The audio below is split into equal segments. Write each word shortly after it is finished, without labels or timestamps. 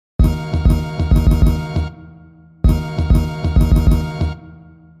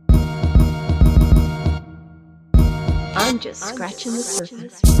I'm just scratching the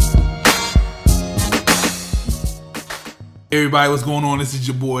surface. Hey everybody, what's going on? This is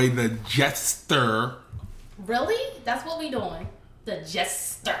your boy, the Jester. Really? That's what we doing? The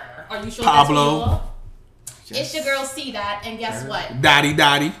Jester. Are you sure Pablo. that's what you are? It's your girl C-Dot, and guess what?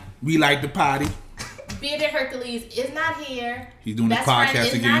 Dottie. We like the potty. Bearded Hercules is not here. He's doing Best the podcast friend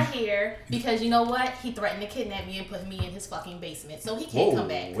is again. not here because you know what? He threatened to kidnap me and put me in his fucking basement, so he can't come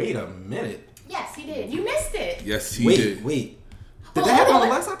back. Wait a minute. Yes, he did. You missed it. Yes, he did. Wait. Did that happen on the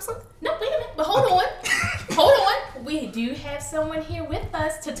last episode? No, wait a minute. But hold on. Hold on. We do have someone here with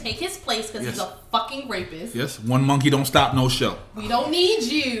us to take his place because he's a fucking rapist. Yes, one monkey don't stop no show. We don't need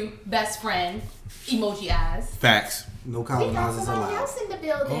you, best friend. Emoji eyes. Facts. No We got colonizers somebody allowed. else in the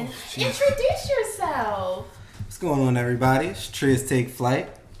building. Oh, Introduce yourself. What's going on, everybody? It's Triz Take Flight.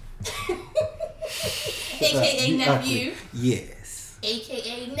 AKA nephew. Yes.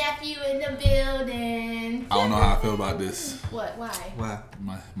 AKA nephew in the building. I don't know how I feel about this. What? Why? Wow.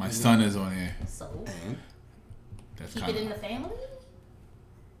 My son is on here. So, That's keep kind it in of the family?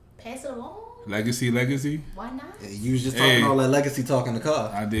 Pass it along? legacy. Why not? You was just talking all that legacy talk in the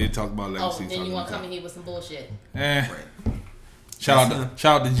car. I did talk about legacy. Oh, then you want to come in here with some bullshit. Shout out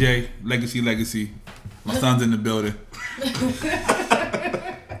to Jay. Legacy. My son's in the building.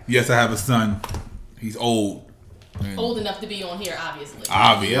 Yes, I have a son. He's old. Old enough to be on here, obviously.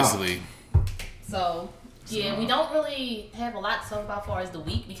 Obviously. So, yeah, we don't really have a lot to talk about as far as the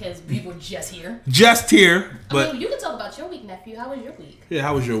week because we were just here. Just here, but I mean, you can talk about your week, nephew. How was your week? yeah.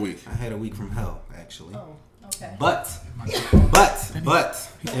 How was your week? I had a week from hell, actually. Oh, okay. But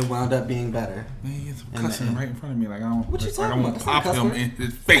it wound up being better. Man, he's cussing right in front of me. Like I don't. What you like, talking I won't about? That's pop not a him cuss in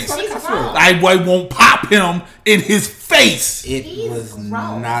his face. He's Cuss grown. word. I won't pop him in his face. It He's was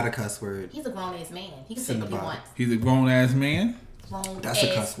grown. not a cuss word. He's a grown ass man. He can It's say in what the he Bible. wants. He's a grown ass man, Grown That's a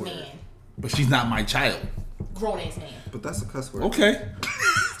ass cuss word. man. but she's not my child. Grown ass man. But that's a cuss word. Okay.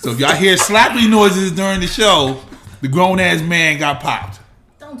 So if y'all hear slapping noises during the show, the grown ass man got popped.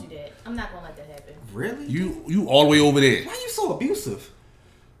 Don't do that. I'm not gonna let that happen. Really? You all the way over there. Why are you so abusive?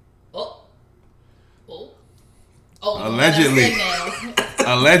 Oh. Allegedly. you know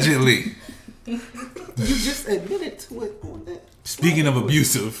Allegedly. You just admitted to it on that. Speaking of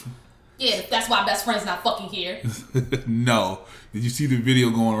abusive, Yeah, that's why best friend's not fucking here. no. Did you see the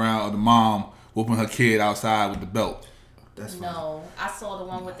video going around of the mom whooping her kid outside with the belt? That's fine. No, I saw the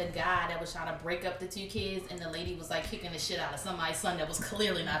one with the guy that was trying to break up the two kids, and the lady was like kicking the shit out of somebody's son that was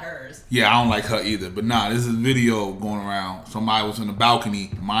clearly not hers. Yeah, I don't like her either. But nah, this is a video going around. Somebody was on the balcony,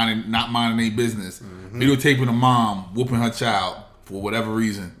 not minding their business, videotaping a mom whooping her child for whatever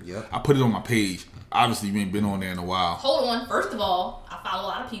reason. Yep. I put it on my page. Obviously, you ain't been on there in a while. Hold on. First of all, I follow a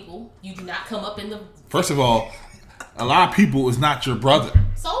lot of people. You do not come up in the. First of all, a lot of people is not your brother.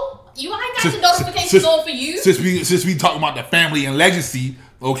 So you ain't got the notifications on for you. Since we talking about the family and legacy,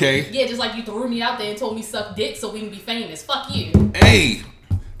 okay? Yeah, just like you threw me out there and told me suck dick so we can be famous. Fuck you. Hey,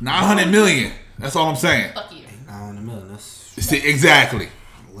 900 million. That's all I'm saying. Fuck you. $9 million. That's See, exactly.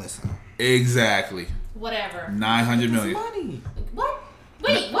 listen. Exactly. Whatever. 900 million. Money. What?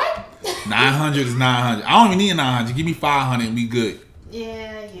 Wait, what? 900 is 900. I don't even need 900. Give me 500 and we good.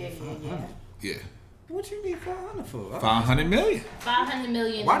 Yeah. Yeah. What you need 500 for? 500 million. 500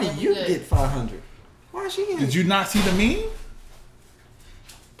 million. Why and do then we you good. get 500? Why is she in? Did you not see the meme?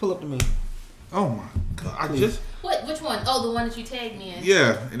 Pull up the meme? Oh my god. I just. What? Which one? Oh, the one that you tagged me in.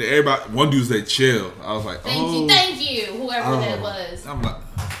 Yeah. And everybody, one dude said chill. I was like, Thank you, whoever that was. I'm like,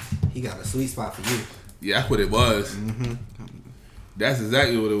 He got a sweet spot for you. yeah, that's what it was. That's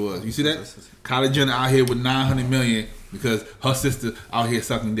exactly what it was. You see that? Kylie Jenner out here with 900 million because her sister out here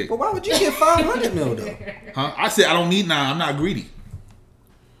sucking dick. But why would you get 500 mil though? Huh? I said I don't need 9. I'm not greedy.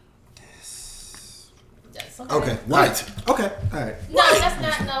 That's okay. Okay. Right. Okay. All right. No,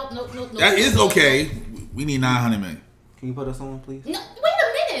 that's not. No. That is okay. We need 900 million. Can you put us on, please? No,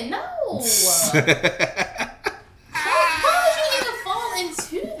 wait a minute. No. How did you even fall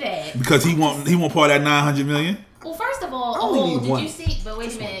into that? Because he want part of that 900 million. Well, first of all, I only need did one. you see? But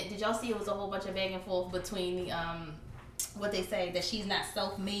wait a minute. Did y'all see it was a whole bunch of back and forth between the what they say that she's not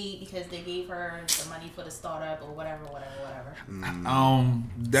self-made because they gave her the money for the startup or whatever.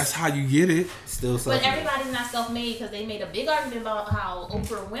 That's how you get it. Still But sucking. everybody's not self-made because they made a big argument about how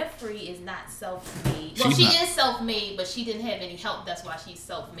Oprah Winfrey is not self-made. Well, She's she not. is self-made, but she didn't have any help. That's why she's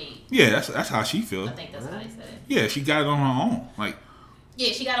self-made. Yeah, that's how she feels. I think that's how they said it. Yeah, she got it on her own. Like,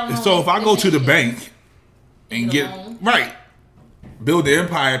 Yeah, she got on her so own if I go to the initiative. bank and Get get a loan. right, build the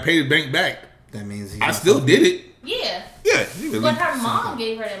empire, pay the bank back, That means he's I not still self-made. did it. Yeah. Yeah, but her mom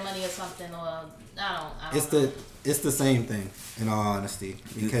gave her that money or something, or I don't know. It's the same thing, in all honesty,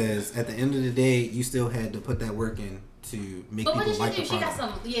 because at the end of the day, you still had to put that work in to make people like the product. She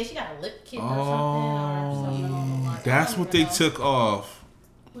got she got a lip kit or something along the lines. That's what they took off.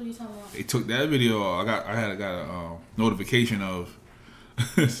 What are you talking about? They took that video off. I got a notification of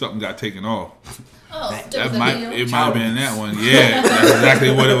something got taken off. Oh, it might have been that one. Yeah, that's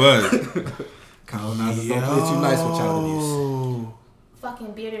exactly what it was. Colonizers don't play too nice with child abuse.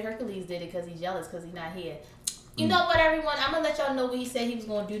 Fucking bearded Hercules did it because he's jealous because he's not here. You know what, everyone? I'm gonna let y'all know what he said he was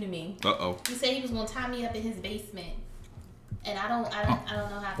gonna do to me. He said he was gonna tie me up in his basement, and I don't know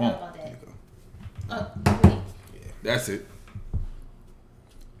how I feel about that. Wait. That's it.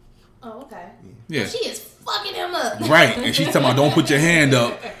 Oh, okay. Yeah. She is fucking him up. Right, and she's talking about don't put your hand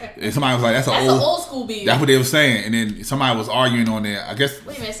up, and somebody was like, that's an old school beard. That's what they were saying, and then somebody was arguing on there. I guess.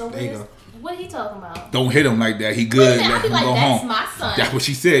 Wait a minute. So what are he talking about? Don't hit him like that. He good. Let him go home. That's my son. That's what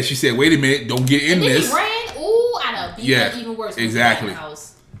she said. She said, "Wait a minute, don't get in this." He ran. Ooh, I done beat her even worse. Exactly.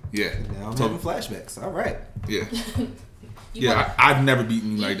 House. Yeah. Now I'm having flashbacks. All right. Yeah. I've never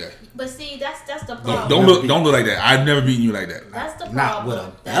beaten you like that. But see, that's the problem. Don't look like that. I've never beaten you like that. That's the problem. Not with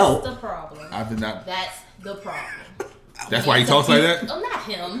a belt. That's the problem. I did not. That's the problem. That's why he talks like that? Oh, not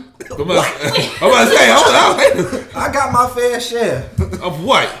him. I'm about to say, I got my fair share. Of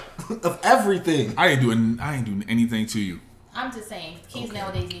what? Of everything. I ain't doing anything to you. I'm just saying, kids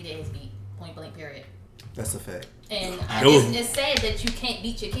nowadays need their ass beat. Point blank, period. That's a fact. And it's sad that you can't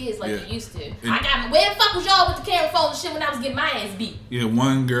beat your kids like you used to. Where the fuck was y'all with the camera phone and shit when I was getting my ass beat? Yeah,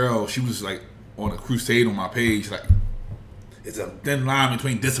 one girl, she was like on a crusade on my page, like, it's a thin line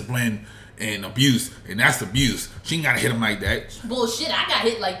between discipline and abuse, and that's abuse. She ain't gotta hit him like that. Bullshit, I got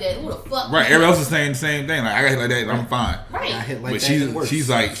hit like that. Who the fuck? Right, everyone else is saying the same thing. Like, I got hit like that, and I'm fine. Right. I hit like but that she's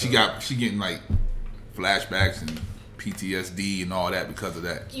like, she getting like flashbacks and PTSD and all that because of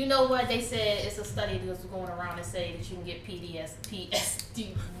that. You know what? They said it's a study that was going around and say that you can get ESPN?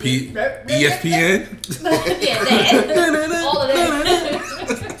 Yeah, that. All of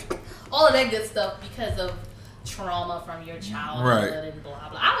that. All of that good stuff because of trauma from your childhood and blah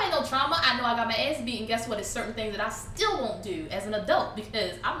blah. I don't have no trauma. I know I got my ass beat, and guess what? It's certain things that I still won't do as an adult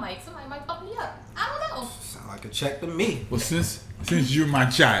because somebody might fuck me up. I don't know. Sound like a check to me. Well, since you're my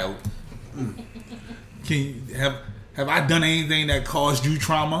child, can you have I done anything that caused you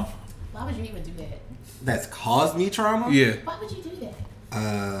trauma? Why would you even do that? That's caused me trauma? Yeah. Why would you do that?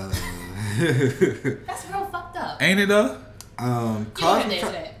 That's real fucked up. Ain't it though? Caused me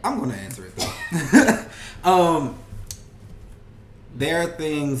I'm gonna answer it though. There are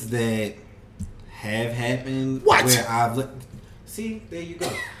things that have happened where I've looked. See, there you go.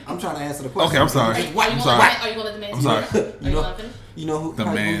 I'm trying to answer the question. Okay, I'm sorry. Are you gonna let the man speak? I'm sorry. You know who the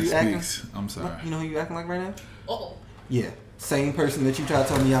man who you speaks. Acting? I'm sorry. You know who you acting like right now? Oh. Yeah. Same person that you tried to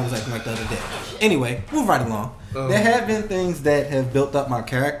tell me I was acting like the other day. Anyway, move right along. There have been things that have built up my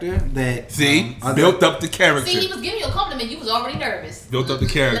character that built up the character. See, he was giving you a compliment. You was already nervous. Built up the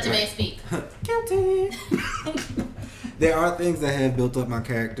character. Let the man speak. Guilty. There are things that have built up my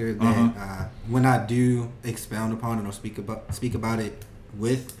character that when I do expound upon it or speak about it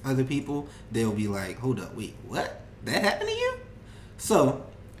with other people, they'll be like, "Hold up, wait, what? That happened to you?" So,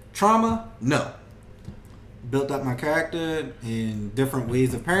 trauma, no. Built up my character in different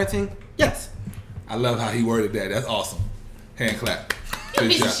ways of parenting, yes. I love how he worded that. That's awesome. Hand clap. You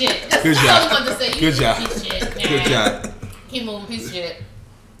piece of shit. That's Good all job. I was about to say. Good job. Piece of shit. Good job. Keep moving, piece of shit.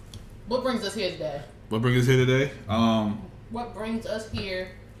 What brings us here today? What brings us here today? What brings us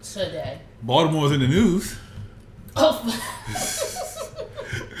here today? Baltimore's in the news. Oh.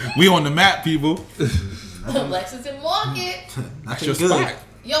 We on the map, people. Lexington Market. That's your spot.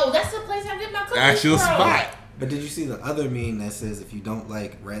 Yo, that's the place I get my cookies That's your spot. But did you see the other meme that says if you don't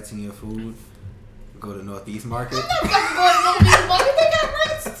like rats in your food, go to Northeast Market? I'm not fucking going to Northeast Market. They got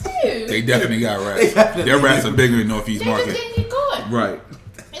rats too. They definitely got rats. Their rats are bigger in Northeast Market. They just didn't get going. Right.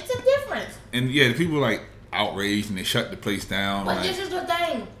 It's a difference. And yeah, the people like outraged and they shut the place down. But this is the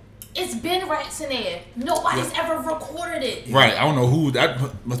thing. It's been rats in there. Nobody's ever recorded it. Right. I don't know who. That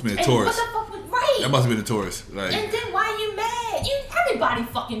must have been a tourist. What the fuck was right? That must have been a tourist. Like, and then why you mad? Everybody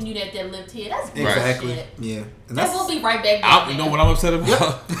fucking knew that lived here. That's exactly. bullshit. Yeah. And we'll be right back. You know what I'm upset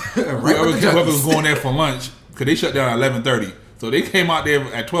about? Whoever was going there for lunch, because they shut down at 11:30. So they came out there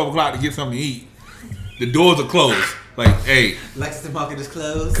at 12 o'clock to get something to eat. The doors are closed. Like, hey, Lexington Market is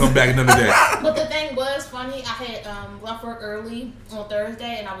closed. Come back another day. But the thing was funny. I had left work early on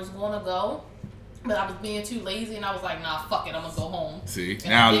Thursday, and I was going to go, but I was being too lazy, and I was like, nah, fuck it, I'm gonna go home. See, and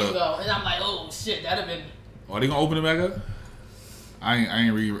now I look. go, and I'm like, oh shit, that'd have been. Are they gonna open it back up? I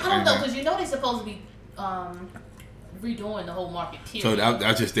ain't read. I don't know, because you know they're supposed to be redoing the whole market. Period. So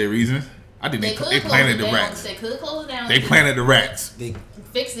that's just their reason. I think they could planted the close it down. rats. They could close it down. They planted the rats. They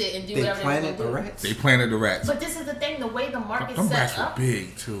fix it and do whatever they planted want to the do. rats. They planted the rats. But this is the thing: the way the market's Them set rats up, were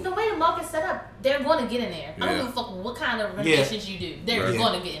big too. the way the market's set up, they're going to get in there. I don't Yeah. give a fuck what kind of renovations you do. They're Right.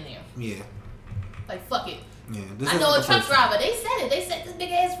 going to get in there. Yeah. Like fuck it. Yeah. I know a truck driver. They said it. They said this big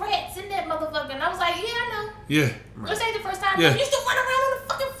ass rats in that motherfucker, and I was like, yeah, I know. Yeah. This ain't the first time. Yeah. You used to run around on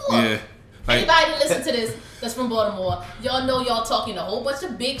the fucking floor. Yeah. Like, Anybody that listen to this that's from Baltimore, y'all know y'all talking a whole bunch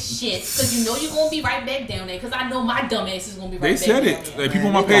of big shit because you know you're gonna be right back down there. Because I know my dumb ass is gonna be right they back said down it. there. Like, people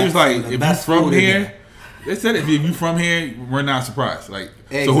on Man, my they page was got like, some of the if you best from food in here, there. they said if you from here, we're not surprised. Like,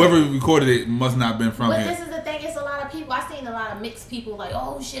 Exactly. so whoever recorded it must not been from But here. this is the thing, it's a lot of people. I seen a lot of mixed people like,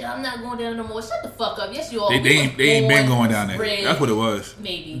 oh shit, I'm not going down no more. Shut the fuck up. Yes, you are. They ain't been going down there. Red, That's what it was.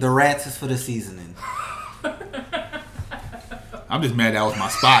 Maybe. The rats is for the seasoning. I'm just mad that was my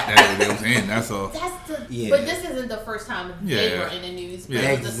spot that they was in. That's all. That's the. Yeah. But this isn't the first time they Yeah. were in the news. But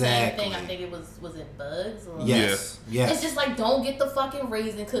Yeah. it was the same Exactly. thing. I think it was it Bugs or Yes. Yes. It's just like don't get the fucking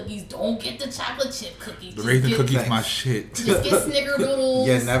raisin cookies. Don't get the chocolate chip cookies. The Just raisin get, cookies, my shit. Just get snickerdoodles.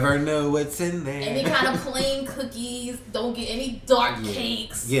 You never know what's in there. Any kind of plain cookies. Don't get any dark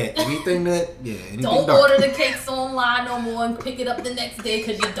cakes. Yeah, anything anything Don't dark. order the cakes online no more and pick it up the next day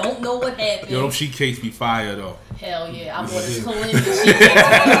because you don't know what happened. Yo, them sheet cakes be fire though. Hell yeah, I bought this colonizer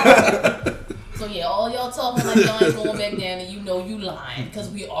shit. So yeah, all y'all talking like y'all ain't going back down and you know you lying because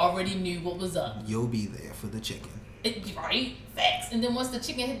we already knew what was up. You'll be there for the chicken. Right? Facts. And then once the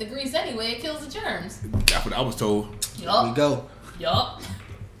chicken hit the grease anyway, it kills the germs. That's what I was told. Here we Yup. go. Yup.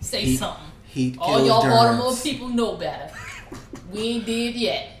 Say Heat- something. Heat All kills y'all germs. Baltimore people know better. We ain't did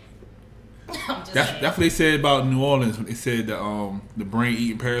yet. I'm just That's saying. what they said about New Orleans when they said the brain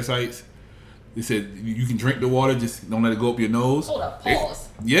eating parasites. They said you can drink the water, just don't let it go up your nose. Hold up, pause.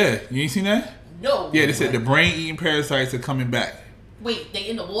 Yeah, you ain't seen that? No. Yeah, they said the brain eating parasites are coming back. Wait, they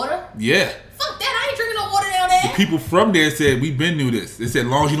in the water? Yeah. Fuck that, I ain't drinking no water down there. People from there said we've been knew this. They said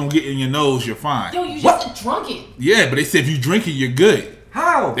as long as you don't get it in your nose, you're fine. Yo, you just drunk it. Yeah, but they said if you drink it, you're good.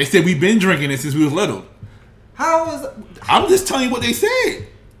 How? They said we've been drinking it since we was little. How is I'm just telling you what they said.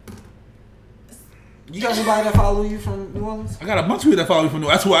 you got somebody that follow you from New Orleans? I got a bunch of people that follow me from New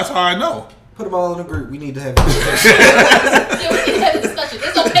Orleans. That's how I know. Put them all in a group. We need to have. Yeah, we need to have a discussion.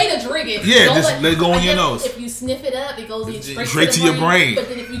 It's okay to drink it. Yeah, Don't just let it go in I your guess nose. If you sniff it up, it goes in Straight to your brain. But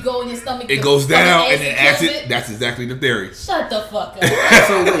then if you go in your stomach, It the goes fucking down and then kills acid. That's exactly the theory. Shut the fuck up.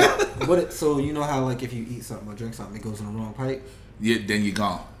 So wait, so you know how like if you eat something or drink something, it goes in the wrong pipe? Yeah, then you're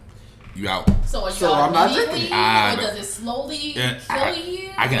gone. You out. So are you So out I'm not immediately, drinking it. or does it slowly Yeah, kill you?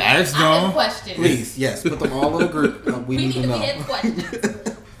 I can ask I have them. questions. Please, yes, put them all in a group. We We need to we know. have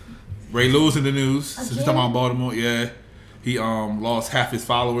questions. Ray Lewis in the news. Since we're talking Again? about Baltimore, yeah. He lost half his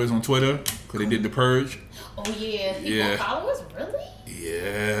followers on Twitter because they did the purge. Oh yeah, he Yeah. got followers, really?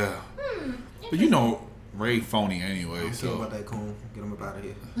 Yeah. But you know, Ray phony anyway, Don't care so. about that coon. Get him up out of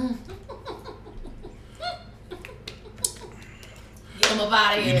here. Get him up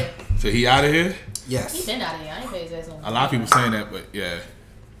out of here. So he out of here? He Yes. been out of here. I ain't pay his ass on. A lot of people saying that, but yeah.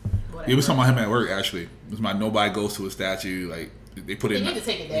 Whatever. It was talking about him at work actually. It was my nobody goes to a statue. Like they put it They in need to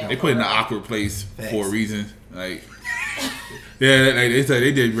take it down. they put it in an awkward place Facts. for a reason. Like yeah, like they said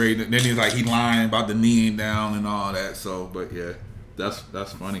they did great. Then he's like he lying about the kneeing down and all that. So, but yeah, that's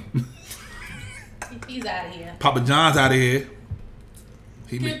funny. He's out of here. Papa John's out of here.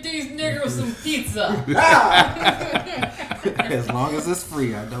 He Get these niggas some pizza. As long as it's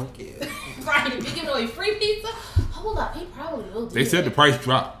free, I don't care. Right, if you giving away free pizza, hold up, he probably will do They said that. the price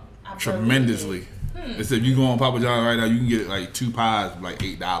dropped I believe tremendously. They said if you go on Papa John's right now, you can get like 2 pies for like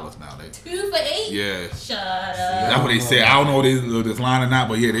 $8 nowadays. 2 for $8? Yeah. Shut up. That's what they said. I don't know if this line or not,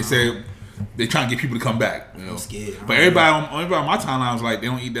 but yeah, they said they trying to get people to come back. You know? I'm scared. But everybody on my timeline was like, they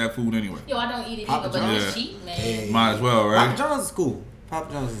don't eat that food anyway. Yo, I don't eat it Papa either, but John's. it's cheap, man. Hey. Might as well, Papa right? John's is cool.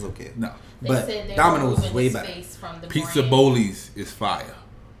 Papa John's is okay. No. They But said they're Domino's is removing way his better. face from the Pizza brand. Boli's is fire.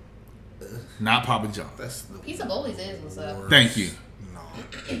 Not Papa John's. That's the Pizza Boli's is what's up. Thank you. No.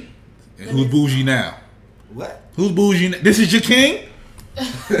 And who's bougie now? What? Who's bougie now? This is your king? They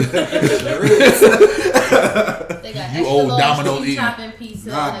got You extra old large Domino's cheese eating. chopping pizza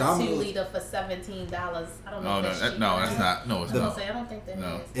Nah, and a Domino's- 2-liter for $17. I don't know Oh, if no, that's cheap. that's not. No, it's I was not. gonna say, I don't think that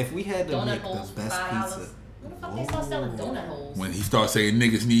No. is. If we had to Donut make holes the for best $5. pizza, When the fuck they start selling donut holes? When he starts saying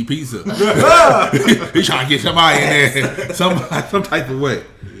niggas need pizza, he trying to get somebody in there, some type of way.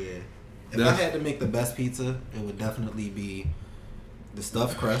 yeah. If I That's- had to make the best pizza, it would definitely be the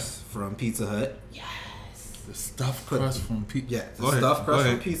stuffed crust from Pizza Hut. Yes. The stuffed crust from pizza. Yeah, the stuffed crust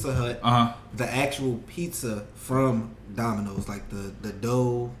from Pizza Hut. Uh-huh. The actual pizza from Domino's, like the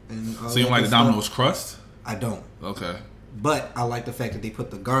dough and all So you that don't like the good stuff. Domino's crust? I don't. Okay. But I like the fact that they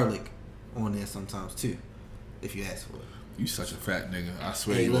put the garlic on there sometimes too, if you ask for it. You such a fat nigga. I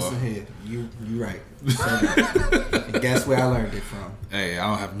swear Hey, you listen are. here. You right. So, and guess where I learned it from? Hey, I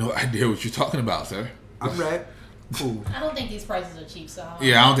don't have no idea what you're talking about, sir. I'm right. Cool. I don't think these prices are cheap, so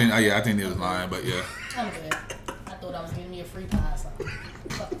Yeah, I don't think. Yeah, I think they was lying, but yeah. I'm good. I thought I was getting me a free pie, so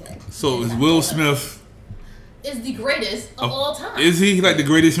fuck that. So is Will Smith? Is the greatest of all time. Is he like the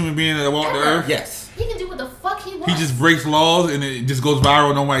greatest human being that walked the Ever. earth? Yes. He can do what the fuck he wants. He just breaks laws and it just goes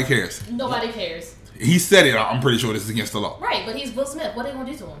viral. Nobody cares. Nobody cares. He said it. I'm pretty sure this is against the law. Right, but he's Will Smith. What are they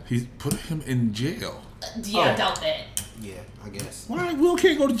gonna do to him? He's put him in jail. I doubt that. Yeah, I guess. Why Will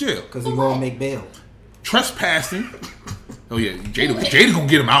can't go to jail? Because he For won't what? make bail. Trespassing. Oh yeah, Jada gonna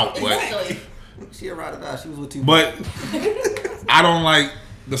get him out, but Exactly. She a ride or die. She was with two. but I don't like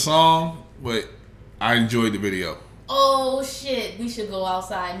the song, but I enjoyed the video. Oh shit, we should go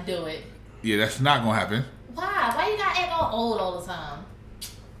outside and do it. Yeah, that's not gonna happen. Why? Why you gotta act all old all the time?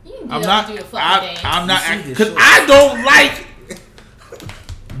 You can get I'm up not. and do the fucking dance. I'm not You see this because shit. I don't like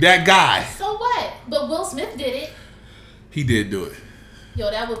that guy. So what? But Will Smith did it. He did do it. Yo,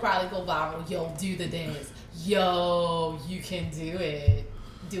 that would probably go viral. Yo, do the dance. Yo, you can do it.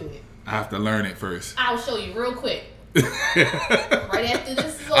 Do it. I have to learn it first. I'll show you real quick. Right after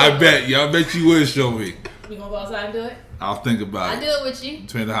this is over. I bet you would show me. We gonna go outside and do it? I'll think about I'll it. do it with you.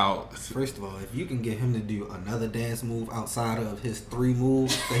 Depends on how. First of all, if you can get him to do another dance move outside of his 3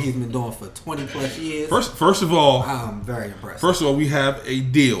 moves that he's been doing for 20 plus years, First of all, I'm very impressed. First of all, we have a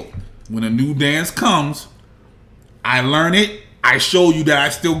deal. When a new dance comes, I learn it, I show you that I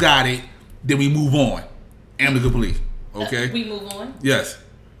still got it, then we move on. Amicably, police. Okay? We move on. Yes.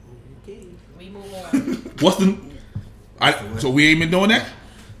 Okay. We move on. What's the... so we ain't been doing that?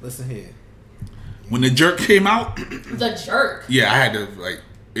 Listen here. When the jerk came out, The jerk. yeah, I had to,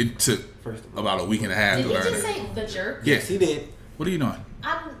 it took First of all, about a week and a half Did to you learn just it. say the jerk? Yeah. yes, he did. What are you doing?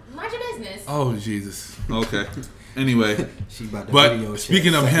 Mind your business. Oh, Jesus. Okay. Anyway. She about to But video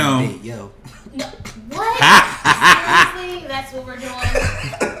speaking chat of second him- date, yo. No. What? Seriously? That's what we're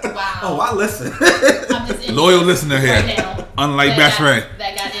doing? Wow. Oh, I listen. I'm just in Loyal listener here. right now. Unlike That best got- friend.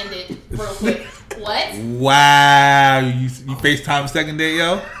 That got ended real quick. What? Wow. You FaceTime second day,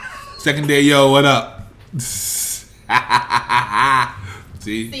 yo? Second day, yo, what up?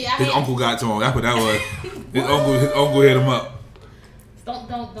 See, See, I his hate- uncle got to him. That's what that was. His uncle hit him up. Don't,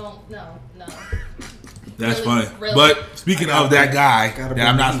 no. That's Really, funny. really. But speaking of that guy gotta that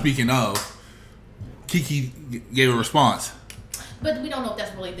I'm not bring speaking of, Kiki gave a response. But we don't know if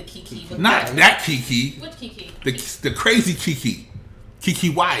that's really the Kiki. But Not that Kiki, Which Kiki? the crazy Kiki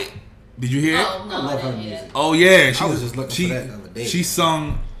Wyatt. Did you hear it? Oh, no, I love I didn't Oh hear her music. yeah, I was just looking for that the other day. She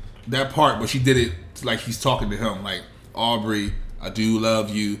sung that part, but she did it like she's talking to him, like Aubrey, I do love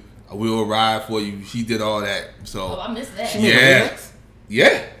you, I will ride for you. She did all that. So Oh, I missed that. She made a yeah, remix?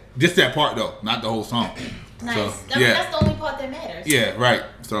 yeah, just that part though, not the whole song. Nice. So, That's the only part that matters. yeah, right.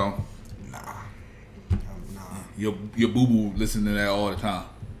 So Nah. your boo boo listen to that all the time,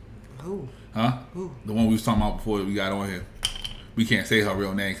 Who? huh? Who? The one we was talking about before we got on here. We can't say her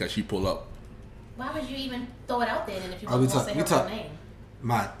real name because she pull up. Why would you even throw it out there then if you Are we don't want to say talk- her we real name?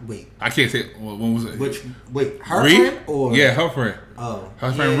 Wait. I can't say. When was it? Wait, her Ree? friend or Yeah, her friend. Oh,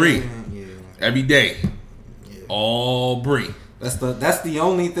 Her friend Ree. Yeah. Every day, Yeah. all Bree. That's the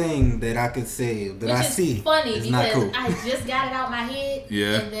only thing that I could say that Which I is see. funny It's because not cool. I just got it out my head.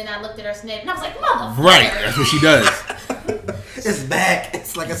 Yeah. And then I looked at her snap and I was like, motherfucker. Right, that's what she does. It's back.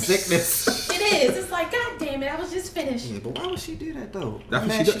 It's like a sickness. It is. It's like, God damn it, I was just finished. Yeah, but why would she do that though? That's I'm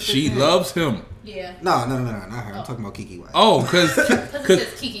what mad she does. She did that. loves him. Yeah. No, not her. I'm talking about Kiki White. Oh, Because it cause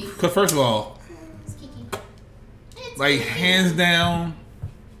says Kiki. first of all, It's Kiki. It's like Kiki. hands down,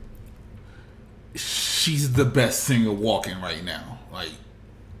 she's the best singer walking right now. Like,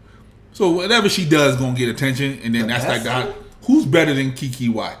 so whatever she does gonna get attention, and then The that's like best the who's better than Kiki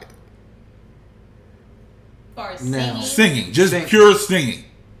White? As far as Now. singing. Just Sing. pure singing.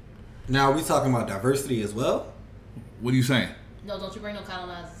 Now are we talking about diversity as well? What are you saying? No, don't you bring no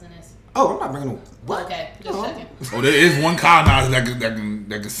colonizers in this. Oh, I'm not bringing no. What? Okay, just No. checking. Oh, there is one colonizer that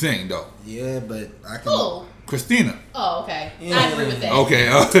can sing though. Yeah, but I can. Cool. Christina. Oh, okay. Yeah. I agree with that. Okay.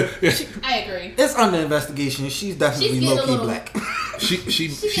 I agree. It's under investigation. She's definitely She's getting low a key little- black.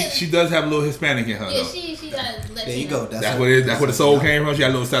 she does have a little Hispanic in her Yeah, though. she got Latino. There you go. That's what it is. That's where the soul came from. She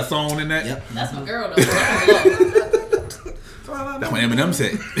got a little sazon in that. Yep. That's my girl though. That's what Eminem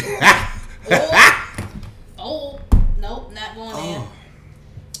said. Oh, nope, not going there.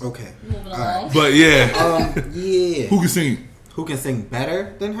 Oh. Okay. Moving All right. along. But yeah, Yeah. who can sing, Who can sing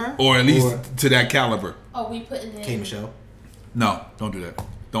better than her? or at least to that caliber? Are we putting in? K Michelle. No, don't do that.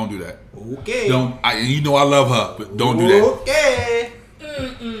 Don't do that. Okay. Don't. You know I love her, but don't do that.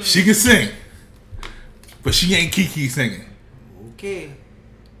 Okay. She can sing, but she ain't Kiki singing. Okay.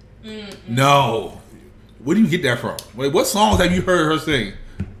 No. Where do you get that from? Wait, what songs have you heard her sing?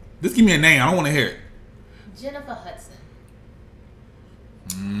 Just give me a name. I don't want to hear it. Jennifer Hudson.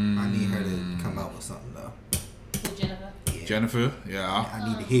 I need her to come out with something though. Who, Jennifer? Yeah. Jennifer. Yeah. I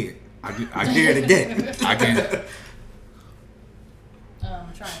need to hear it. I Hear it again. I can.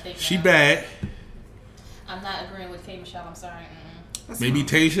 I'm trying to think. She now. bad. I'm not agreeing with K. Michelle. I'm sorry. Maybe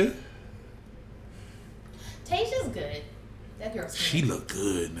Tasha. Tasha's good. That girl's good. She look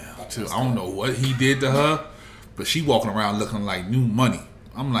good now too. I don't know what he did to her, but she walking around looking like new money.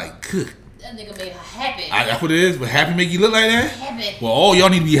 I'm like, good. That nigga made her happy. That's what it is. But happy make you look like that? Happy. Well, all y'all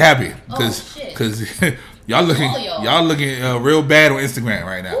need to be happy Shit. because y'all looking real bad on Instagram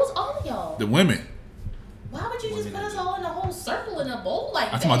right now. Who's all of y'all? The women. Why would you just put us all in a whole circle in a bowl like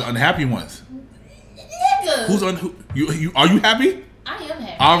I'm that? talking about the unhappy ones. Nigga. Who's you? Are you happy? I am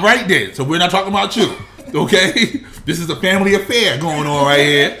happy. All right then. So we're not talking about you. Okay? This is a family affair going on right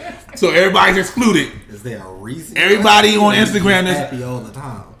here. So everybody's excluded. Is there a reason? Everybody on Instagram is happy all the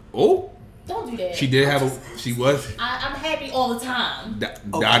time. Oh. Don't do that. She did have she was. I'm happy all the time.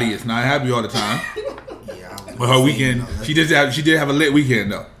 Dottie is not happy all the time. Yeah. But her weekend, she did have a lit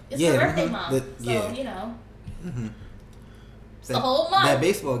weekend though. It's Yeah, her birthday mhm. month. So, you know. It's the That, whole month. that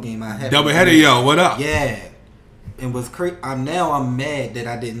baseball game I had. Doubleheader, yo, what up? Yeah. And was crazy. I'm mad that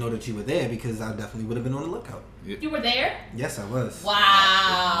I didn't know that you were there because I definitely would have been on the lookout. You were there? Yes, I was.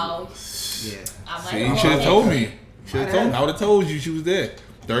 Wow. Yeah. See, you should have told me. Should have told me. I would have told you she was there.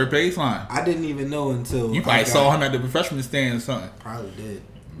 Third baseline. I didn't even know until You probably saw him at the refreshment stand or something. Probably did.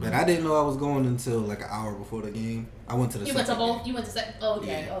 But I didn't know I was going until like an hour before the game. I went to the You went to second both? game. You went to second? Oh,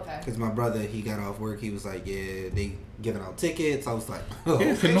 okay, Yeah. okay. Because my brother, he got off work. He was like, yeah, they giving out tickets. I was like, oh,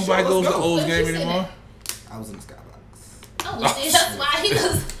 Yeah, because okay, nobody sure, goes let's to go. O's Where'd game you sit anymore. at? I was in the skybox. Oh, well, see, that's why he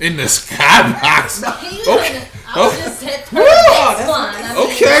was. In the skybox. He was Okay. I was just set third Whoa, baseline.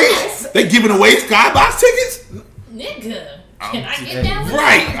 Okay. They giving away skybox tickets? Nigga. Can I get down with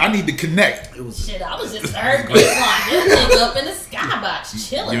Right. that? I need to connect. It was Shit, I was just third baseline. This nigga up in the skybox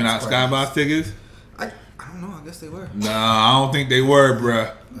chilling. Giving out skybox tickets? I don't know. I guess they were. Nah, I don't think they were,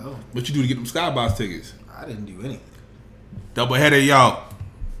 bruh. No, What you do to get them skybox tickets? I didn't do anything. Doubleheader, y'all.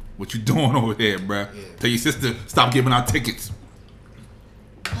 What you doing over there, bruh? Yeah. Tell your sister stop giving out tickets.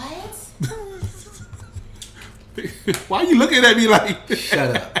 What? Why you looking at me like?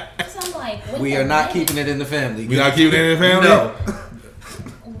 Shut up. So I'm like, what We the are not heck? keeping it in the family. We not keeping it in the family? No.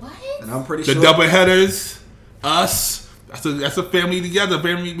 What? And I'm pretty The sure. doubleheaders, us. That's a family together.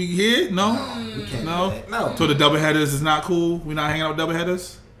 Family we here? No, We can't no. do that. No. So the doubleheaders is not cool. We're not hanging out with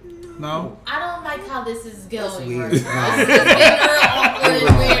doubleheaders. No. I don't like how this is going. weird. Right now. It's getting real awkward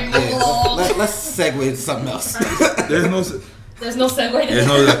and weird and long. Let's segue to something else. There's no. There's no segue to There's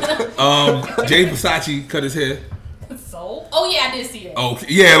that. no. Jay Versace cut his hair. So? Oh yeah, I did see that. Oh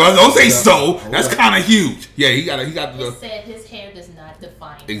yeah, but don't say so. That's kind of huge. Yeah, he got It the said his hair does not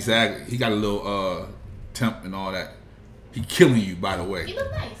define him. exactly. He got a little temp and all that. He killing you, by the He way.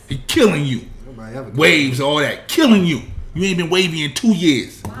 look nice. He killing you. Nobody ever. Waves, all that, killing you. You ain't been wavy in 2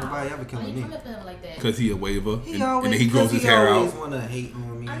 years. Wow. Nobody ever Why killing you me. coming for him like that? Cause he a waver, He and always, then he grows his hair always out. want to hate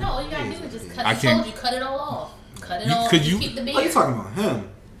on me. I know. All you gotta do is just cut. I I can't- told you, cut it all off. Cut it You- off. could and you- keep the beard. Oh, you talking about him?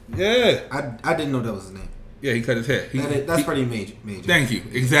 Yeah, I didn't know that was his name. yeah, he cut his hair. That's pretty major. Thank you.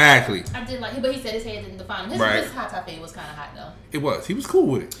 Exactly. I did like, but he said his hair didn't define him. Right. His hot top fade was kind of hot though. It was. He was cool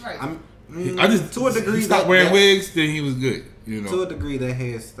with it. Right. I just to a degree he stopped that- wearing that- wigs. Then he was good. You To know. a degree, that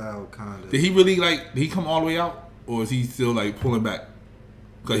hairstyle kind of. Did he really did he come all the way out, or is he still like pulling back?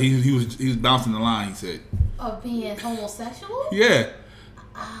 Cause he was bouncing the line. He said, Of being homosexual? yeah.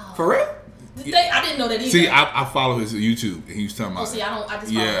 For real? I didn't know that either. See, I follow his YouTube, and he was talking Oh, about. see, it. I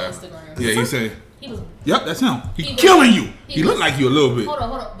just follow Yeah. on Instagram. Yeah, he said, He was. "Yep, that's him. He He was- killing you. He he looked was- like you a little bit." Hold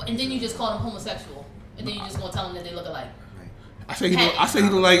on. And then you just called him homosexual, and then you just gonna tell him that they look alike. I say he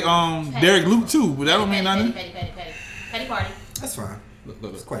look like Derek Luke too, but that don't mean nothing. Petty party. That's fine.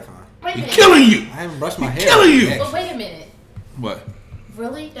 Look. It's quite fine. Wait a He minute. killing you. I haven't brushed my hair. killing you. But wait a minute. What?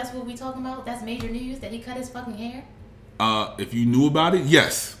 Really? That's what we talking about? That's major news that he cut his fucking hair? If you knew about it,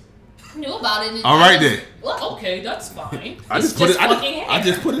 yes. I knew about it. All right then. Well, okay, that's fine. I It's just put it. fucking hair. I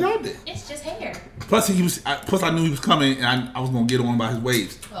just put it out there. It's just hair. Plus I knew he was coming, and I was gonna get on by his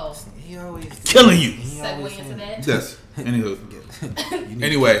waves. Oh, He always Killing you. he segue always into that. Yes. Anywho, You need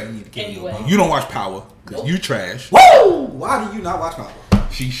Anyway. to- you need to kill Anyway. your mom. you don't watch Power because Nope. you trash. Woo! Why do you not watch Power?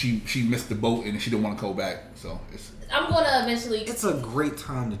 she missed the boat and she didn't want to go back. So I'm gonna eventually. It's a great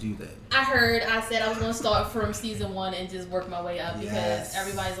time to do that. I said I was gonna start from season 1 and just work my way up because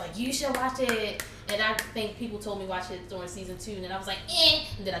everybody's like, you should watch it, and I think people told me watch it during season 2, and then I was like,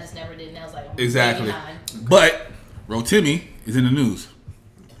 and then I just never did, and I was like, I'm exactly. behind. But Rotimi is in the news.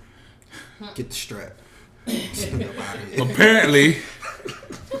 Get the strap. Apparently,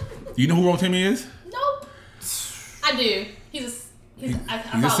 you know who Rotimi is? Nope. I do. He's a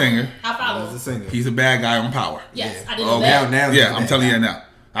singer. I follow him. He's a singer. He's a bad guy on Power. Yes, Yeah. I didn't know that. Now Yeah, I'm telling you that now.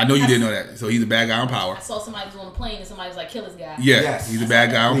 I know you didn't know that. So he's a bad guy on Power. I saw somebody was on a plane and somebody was like, kill this guy. Yeah, Yes. he's a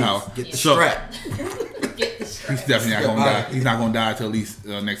bad guy on Please, Power. get the So, strap. Get the strap. he's definitely not gonna die. He's not gonna die until at least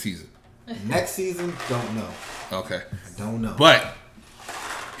next season. Next season, don't know. Okay, Don't know. but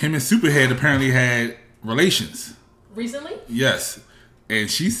him and Superhead apparently had relations. Recently? Yes, and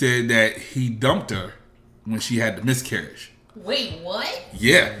she said that he dumped her when she had the miscarriage. Wait, what?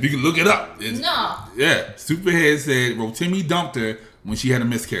 Yeah, you can look it up. No. Yeah, Superhead said Rotimi dumped her when she had a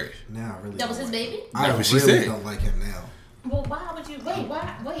miscarriage. Now I really That was don't his like baby? him. I That's what she really said. don't like him now. Well, why would you? Wait.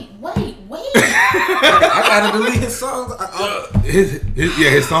 I gotta delete his songs.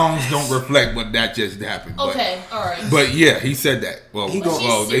 His songs don't reflect what that just happened. Okay, alright. But yeah, he said that. Well, He But gon- she's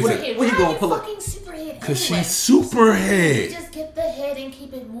well, they Superhead. said Where you Why gonna are you pull up? fucking Superhead because anyway? she's You Superhead. just get the head and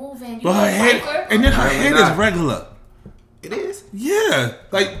keep it moving. You But her don't head, fight her? and then her Apparently head not. is regular. It is. Yeah,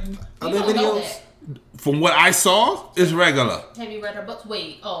 like You Other don't know videos. that. from what I saw, it's regular. Have you read her books?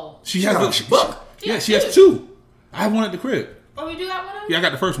 Wait, She got has a book? Yeah, she has two. I have one at the crib. Oh, you do got one of them? Yeah, I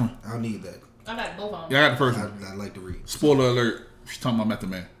got the first one. I don't need that. I got both of them. Yeah, I got the first one. I like to read. Spoiler alert: she's talking about Method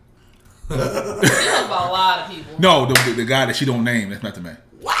Man. You talk about a lot of people. No, the guy that she don't name, that's Method Man.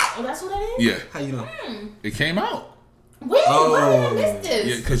 Oh, that's what that is? Yeah, How you know? it came out. Wait, why did I miss this?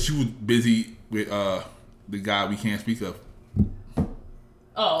 Yeah, because she was busy with the guy we can't speak of.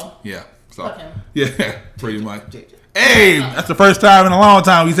 Oh, Yeah. So Fuck him. yeah, pretty much. JJ. Hey, that's the first time in a long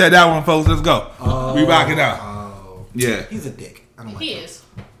time we said that one, folks. Let's go. We rocking out. Oh, Yeah. he's a dick. I don't like he him. is.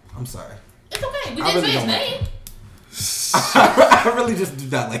 I'm sorry. It's okay. We I didn't really say his don't like name. I really just do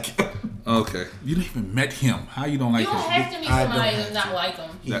not like him. Okay. You don't even met him. How you don't like You don't him? have to meet I somebody don't and have not to. like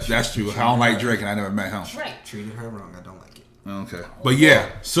him. That's true. I don't like Drake and I never met him. Right. Treated her wrong. I don't like it. Okay. But yeah,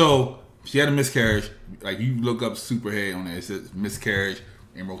 so she had a miscarriage. Like you look up Superhead on there, it says miscarriage,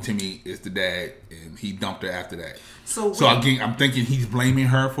 and Rotimi is the dad, and he dumped her after that. So I'm thinking he's blaming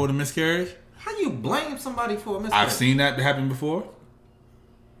her for the miscarriage. how you blame somebody for a miscarriage? I've seen that happen before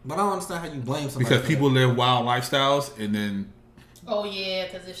But I don't understand how you blame somebody. because for people live wild lifestyles, and then Oh yeah,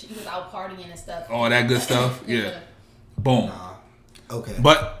 because if she was out partying and stuff. all that good stuff. Yeah. Boom. that. Nah. Okay.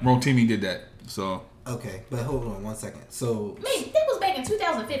 But Rotimi did that, so Okay, but hold on 1 second. So Man, that was back in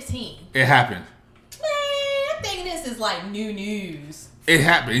 2015. it happened. Man, I think this is like new news. It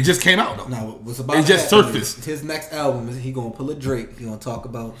happened. It just came out though. now what's about It to just happen surfaced. is his next album is he gonna pull a Drake. He gonna talk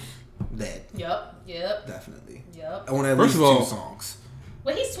about that. Yep. Definitely. Yep. I want at First least of all- 2 songs.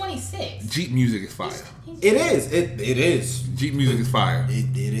 Well, he's 26. Jeep music is fire. It is. It is. Jeep music is fire.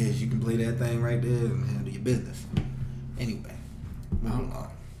 It is. You can play that thing right there and handle your business. Anyway, moving on.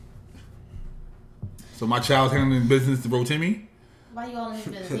 So my child's handling business to Rotimi. Why you all in his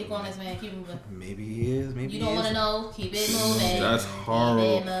business? Keep on this man. Keep moving. Maybe he is. Maybe You he don't want to isn't. know. Keep it moving. That's Keep it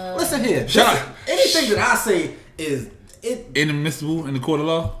horrible. moving. Listen here. Shut up. Anything that I say is it. Inadmissible in the court of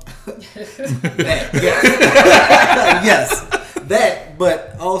law. That, yes. Yes. That,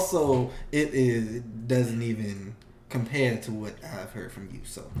 but also it doesn't even compare to what I've heard from you.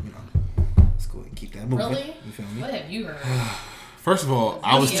 So, let's go ahead and keep that moving. Really? You feel me? What have you heard? First of all,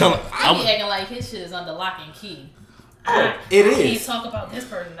 I was He telling. be I was, acting like his shit is under lock and key. It I can't is. talk about this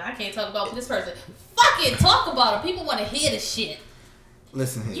person. I can't talk about this person. Fuck it. Talk about it. People want to hear the shit.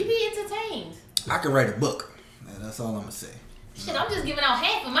 Listen You here. be entertained. I can write a book. And that's all I'm gonna say. Shit, I'm just giving out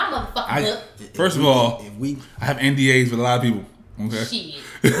half of my motherfucking book. First of all, if we I have NDAs with a lot of people. Okay. Shit.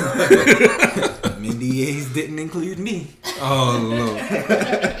 NDAs didn't include me. Oh Lord.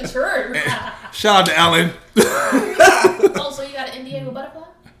 True. Shout out to Ellen. Oh, so you got an NDA with Butterfly?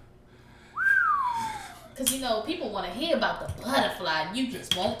 Because, people want to hear about the butterfly. And you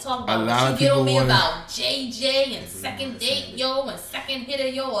just won't talk about A it. lot But of you get on people me wanna- about JJ and second date, yo, and second hitter,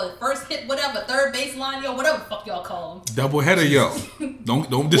 yo, or first hit, whatever, third baseline, yo, whatever the fuck y'all call them. Double header, yo.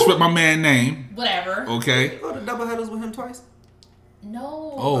 Don't disrupt my man name. Whatever. Okay. Oh, the double headers with him twice.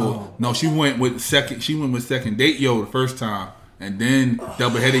 No. Oh no, she went with second. She went with second date, yo, the first time, and then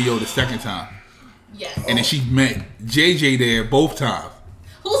double header, yo, the second time, Yes. and then she met JJ there both times.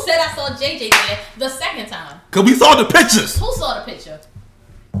 Who said I saw JJ there the second time? Cause we saw the pictures. Who saw the picture?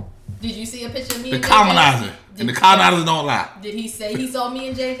 Did you see a picture of me The and JJ? colonizer. And the colonizers don't lie. Did he say he saw me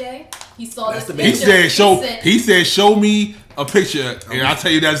and JJ? He saw That's this the picture. He said, show me a picture, and I'll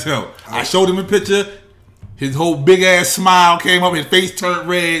tell you that's him. I showed him a picture. His whole big ass smile came up. His face turned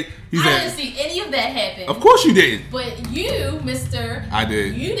red. I didn't see any of that happen. Of course you didn't. But you, Mister, I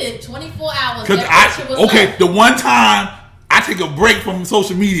did. You did 24 hours. Because the one time I take a break from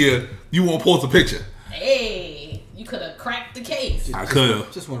social media, you won't post a picture. Hey, you could have cracked the case. I could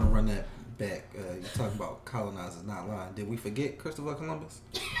have. Just want to run that back. You talking about colonizers not lying. Did we forget Christopher Columbus?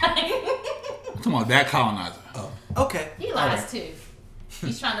 I'm talking about that colonizer. Oh, okay. He lies too.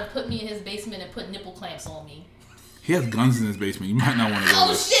 He's trying to put me in his basement and put nipple clamps on me. He has guns in his basement. You might not want to go Oh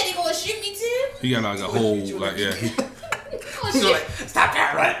there. shit, he gonna shoot me too? He got like a whole, like, yeah. Oh shit. Like, stop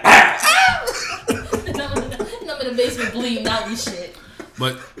that I'm in the basement bleeding out and shit.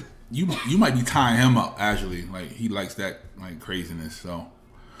 But you might be tying him up, actually. Like, he likes that, like, craziness, so.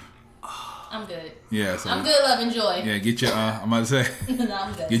 I'm good. Yeah, so. I'm good, love and joy. Yeah, get your, I'm about to say. No,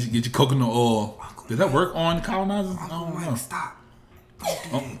 I'm good. Get your coconut oil. Does that work on colonizers? I Uncle don't know. Mike, stop.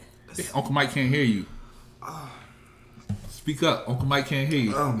 Uncle Mike can't hear you. Speak up. Uncle Mike can't hear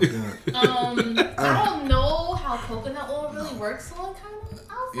you. Oh my god. I don't know how coconut oil really works on colonizers.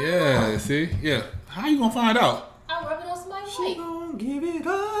 Yeah, see? Yeah. How you gonna find out? I'll rub it on somebody's She leg. gon' give it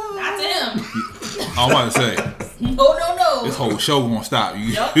up. Not to him. I'm about to say, No. this whole show gonna stop.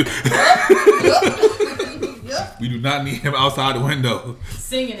 Yup. We do not need him outside the window.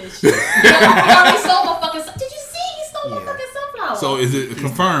 Singing and shit. He already stole my fucking. Did you see? He stole my fucking sunflower. So is it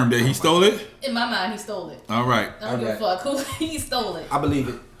confirmed that he stole it? In my mind, he stole it. All right. I don't give a fuck who he stole it. I believe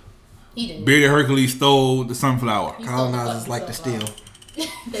it. He didn't. Bearded Hercules stole the sunflower. He stole the Colonizers fucking like to sunflower. steal.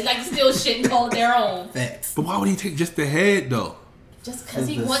 They like to steal shit and call it their own. Facts. But why would he take just the head though? Just because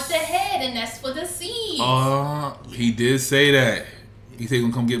he wants the head and that's for the seeds. He did say that. He said he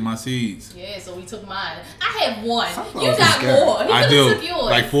gonna come get my seeds. Yeah, so we took mine. I have one. Sunflowers You is got scary. more. He I could have took do. yours.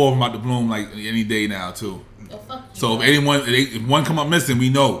 Like 4 of them about to bloom like any day now too. Oh, fuck you. So if one come up missing, we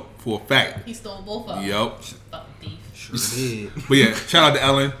know for a fact. He stole both of them. Yup. Fucking thief. Sure did. But yeah, shout out to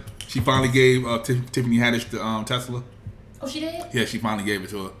Ellen. She finally gave Tiffany Haddish the Tesla. Oh, she did? Yeah, she finally gave it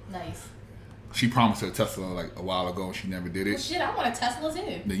to her. Nice. She promised her Tesla like a while ago, and she never did Well, it. shit, I want a Tesla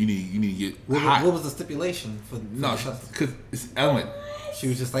too. Then you need to get What hot. was the stipulation for No, the Tesla? because it's Ellen. She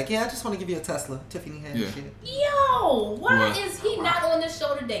was just like, yeah, I just want to give you a Tesla. Tiffany had Yeah. shit. Yo, why What? is he not on the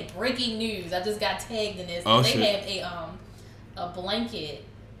show today? Breaking news. I just got tagged in this. Oh, they shit. have a blanket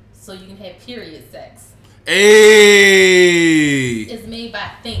so you can have period sex. Hey, It's made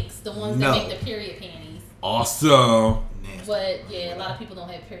by Thinks, the ones No. that make the period panties. awesome. Nasty. But yeah, a lot of people don't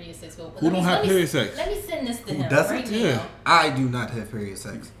have period sex. But Who don't have period sex? Let me send this to Who him doesn't? right Yeah. now. I do not have period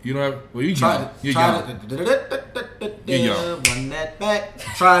sex. You don't have. Well, you Tried young. it. You're Tried young. it. You're young. Won that back.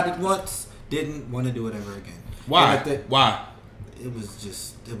 Tried it once. Didn't want to do it ever again. Why? And at Why? it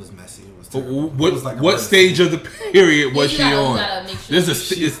was messy. It was But terrible. what It was like a what murder stage scene. of the period was you she gotta- you on? gotta make sure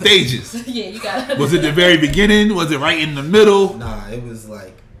There's it's stages. Yeah, you got. Was it the very beginning? Was it right in the middle? Nah, it was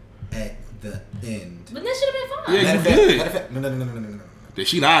like at the end. But that should have been fine. Yeah, Matter you of fact- did. matter of fact- No. That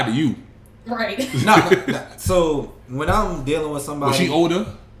she lied to you. Right. No. So when I'm dealing with somebody, Was she older?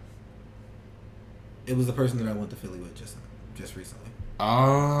 it was the person that I went to Philly with just recently.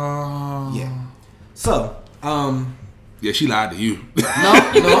 Oh. Yeah. So, Yeah, she lied to you.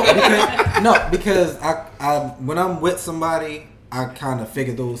 because I when I'm with somebody, I kind of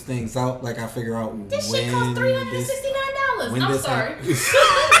figure those things out. Like I figure out This when shit costs $369. when I'm this sorry.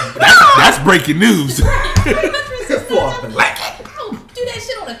 That's breaking news. For a blanket. Oh, do that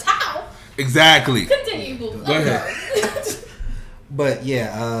shit on a towel. Exactly. Continue, boo. Go ahead. But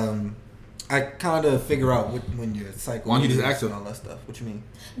yeah, I kind of figure out when your cycle. Why don't you just is ask her? and all that stuff? What you mean?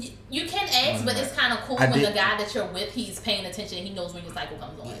 You can ask, but it's kind of cool I when did- the guy that you're with, he's paying attention and he knows when your cycle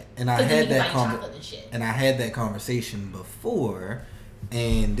comes on. Yeah, and I 'Cause then had you can that buy chocolate and shit. and I had that conversation before,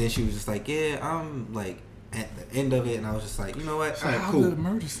 and then she was just like, "Yeah, I'm like at the end of it," and I was just like, "You know what? So All right, how cool." did the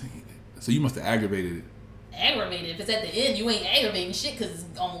murder scene? So you must have aggravated it. Aggravated. If it's at the end, you ain't aggravating shit because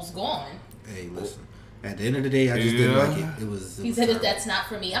it's almost gone. Hey, listen. At the end of the day, I just didn't Yeah. like it. It was. He said if that's not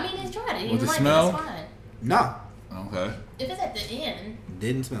for me. I mean, they tried it. He Was didn't it like smell? it. It's fine. Nah, Okay. If it's at the end,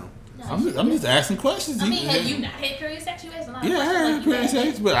 didn't smell. no, I'm just asking questions. I mean, have you not had period sex? You asked a lot of Yeah, I questions. had like you period had.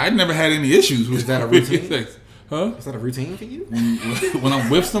 sex, but I never had any issues with Is that a period routine? sex. Huh? Is that a routine for you? When I'm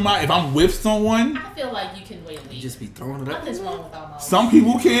with somebody, if I'm with someone, I feel like you can wait a week. You just be throwing it up. Nothing's wrong with our some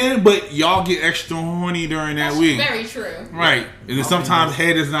people can, but y'all get extra horny during that That's week. very true. Right. And then sometimes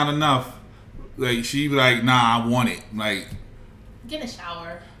head is not enough. Like, she be like, nah, I want it. Like, Get in the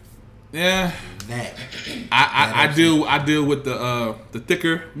shower. yeah. That. I deal with the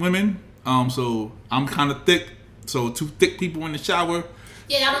thicker women. So I'm kind of thick. So 2 thick people in the shower.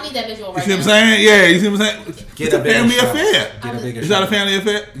 Yeah, I don't need that visual right You see now. what I'm saying? Yeah, you see what I'm saying? Get It's a a bigger family shower. affair. Get a bigger It's not a shower. family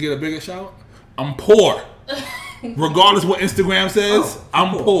affair. Get a bigger shower. I'm poor. Regardless what Instagram says,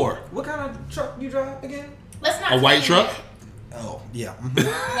 I'm poor. What kind of truck you drive again? Let's not A white claim truck? it. Oh, yeah.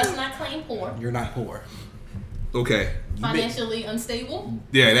 Let's not claim poor. You're not poor. Okay. Financially unstable?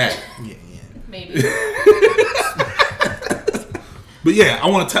 Yeah, that. Yeah. Maybe. But yeah, I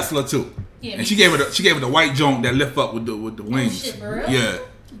want a Tesla too. Yeah, And me she gave it the white joint that lift up with the wings. shit, for real? Yeah.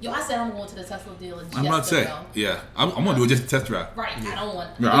 Yo, I said I'm going to the Tesla dealer. I'm about to say. Yeah. I'm gonna do it just to test drive. Right, I don't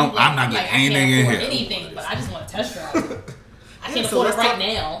want. No, I'm not getting anything in here. Anything, but I just want to test drive. I can't so afford it right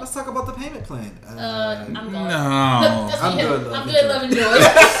let's now. Let's talk about the payment plan. I'm going. No. I'm good. love I'm and good. joy. Love and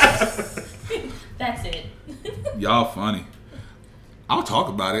joy. That's it. Y'all funny. I'll talk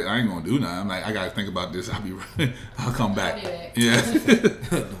about it. I ain't gonna do nothing. I'm like, I gotta think about this. I'll come back. I'll be back. Yeah.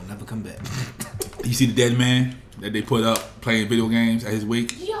 Don't never come back. You see the dead man that they put up playing video games at his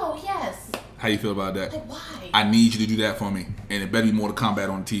wake? Yo, yes. How you feel about that? Like, why? I need you to do that for me, and it better be Mortal Kombat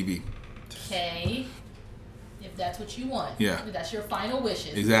on TV. Okay. If that's what you want. Yeah. If that's your final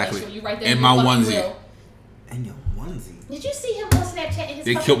wishes. Exactly. Make sure you write that And in my your fucking onesie. will. And your onesie. Did you see him on Snapchat in his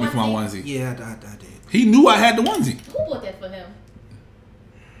They fucking killed me for my onesie. Yeah, I did. He knew I had the onesie. Who bought that for him?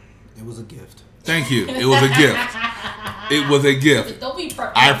 It was a gift. Thank you. It was a gift. It was a gift. Don't be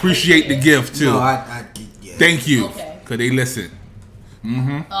I appreciate the gift too. No, yeah. Thank you. Okay. Cause they listen.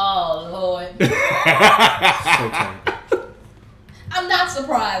 Oh Lord. So terrible. I'm not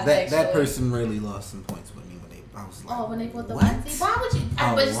surprised. That actually. person really lost some points with me I was like, Oh, when they put the what? onesie. Why would you?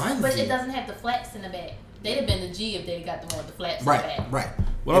 A but onesie? it doesn't have the flaps in the back. They'd have been the G if they got the one with the flaps in the Right, back. right.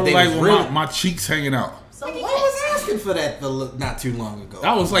 Well, I If was they like, was well, really- my cheeks hanging out. So Nigga, I what? was asking for that not too long ago.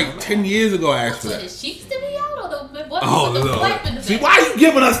 That was like 10 years ago I asked for So that. his cheeks to be out, or the what? Oh, the no. flap in the See, back? why are you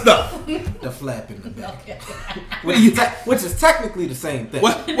giving us stuff? The flap in the back. Okay. Which is technically the same thing.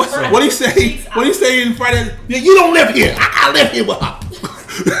 What he say? What he say in Friday? Yeah, you don't live here. I live here with her.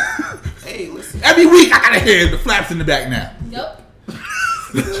 Hey, listen. Every week I gotta hear the flaps in the back now. Yep.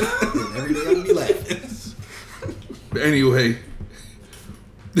 Every day I'm be laughing. But anyway,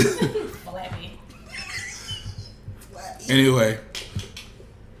 Flappy. anyway,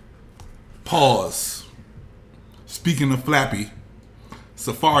 pause. Speaking of Flappy,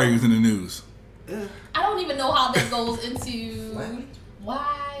 Safari was in the news. I don't even know how that goes into What?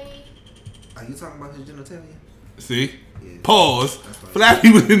 why. Are you talking about his genitalia? See? Yeah. Pause. That's right.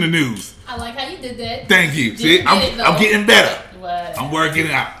 Flappy was in the news. I like how you did that. Thank you. See, Didn't get it, though. I'm getting better. Whatever. I'm working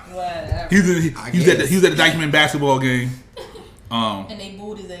it out. Whatever. He was at the Dykeman basketball game. And they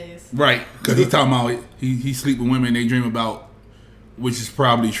booed his ass. Right, because he's talking about he sleep with women they dream about, which is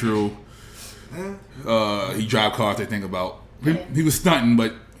probably true. He drive cars they think about. He was stunting,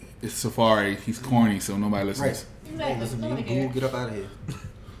 but it's Safari. He's corny, so nobody listens. Right. Hey, Exactly. listen, Nobody boo, cares. get up out of here.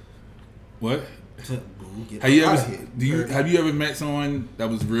 What? Boo, get Have you up out ever of here. have you ever met someone that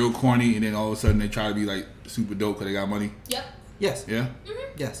was real corny and then all of a sudden they try to be like super dope because they got money? Yep. Yes. Yeah.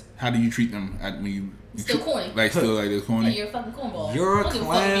 Yes. How do you treat them when you Still treat- corny. Like still like they're Yeah, corny? you're a fucking cornball. You're a I don't give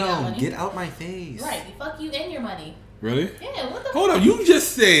fuck if you got clown. money. Get out my face. Right. Fuck you and your money. Really? Yeah. What the? Hold up, you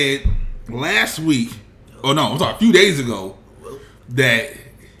just said last week, oh no, I'm sorry, a few days ago, that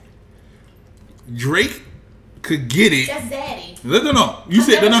Drake could get it. That's daddy. No. You I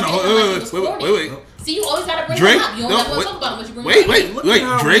said no. never said nobody was Wait. See, you always gotta bring Drake, them up. You don't no, never wait, talk about them, but you bring Wait. them up. Look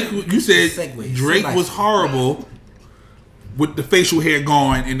how Drake. we You said segue Drake so was nice. horrible with the facial hair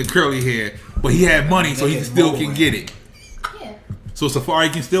gone and the curly hair, but he had money, so he still can get it. Yeah. So Safari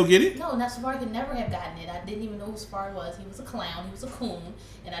can still get it. No, not Safari could never have gotten it. I didn't even know who Safari was. He was a clown. He was a coon,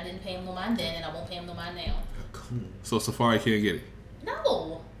 and I didn't pay him no mind then, and I won't pay him no mind now. So Safari can't get it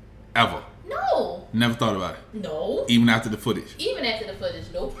No. ever. No. Never thought about it, No. even after the footage. Even after the footage,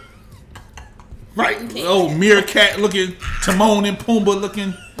 nope. Right. Okay. Oh, meerkat looking, Timon and Pumbaa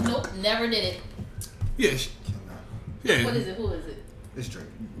looking. Nope. Never did it. Yeah. Yeah. What is it? Who is it? It's Drake.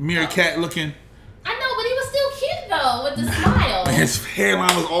 Meerkat looking. I know, but he was still cute though, with the smile. His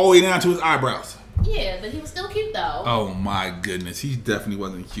hairline was all the way down to his eyebrows. Yeah, but he was still cute though. Oh my goodness, he definitely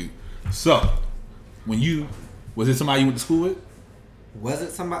wasn't cute. So, was it somebody you went to school with, Was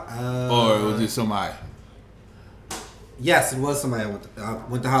it somebody? or was it somebody? Yes, it was somebody I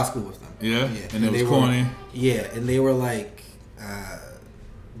went to high school with them. Yeah, and it was they corny. Yeah, and they were like,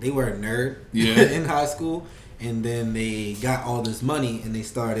 they were a nerd. Yeah. In high school, and then they got all this money and they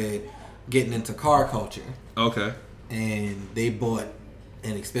started getting into car culture, Okay. and they bought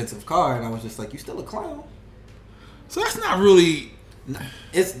an expensive car, and I was just like, you still a clown? So that's not really.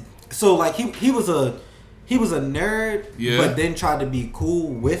 It's so like he was He was a nerd, Yeah. but then tried to be cool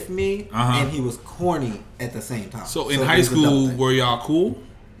with me, Uh-huh. and he was corny at the same time. So in it high was a double school, thing. were y'all cool?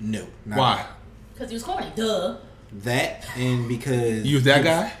 No. Not Why? Because he was corny. Duh. that, and because You was that he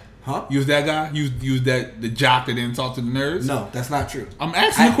guy? Huh? You was that guy? You was that the jock that didn't talk to the nerds? No, that's not true. I'm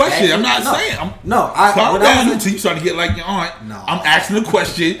asking a question. I'm not saying. Calm when down I was until you start to get like your aunt. No. I'm asking a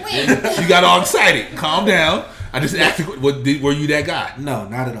question. You got all excited. Calm down. I just asked you, were you that guy? No,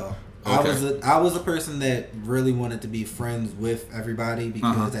 not at all. Okay. I was a person that really wanted to be friends with everybody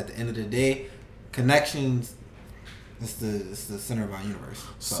because at the end of the day, connections is the center of our universe.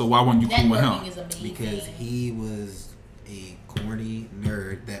 So why weren't you cool with Networking him? is amazing. Because he was a corny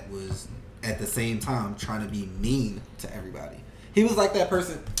nerd that was at the same time trying to be mean to everybody. He was like that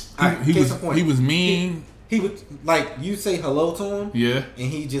person. He was mean. He would like you say hello to him, Yeah. and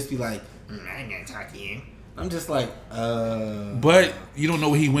he'd just be like, "I ain't gonna talk to you." I'm just like, But you don't know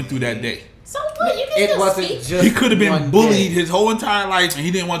what he went through that day. So what? You can It still wasn't speak. just. He could have been one bullied day. his whole entire life, and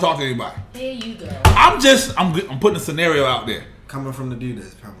he didn't want to talk to anybody. Here you go. I'm putting a scenario out there. Coming from the dude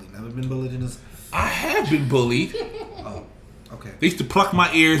that's probably never been bullied in his. I have been bullied. Oh, okay. They used to pluck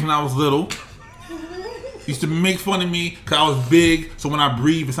my ears when I was little. Used to make fun of me because I was big, so when I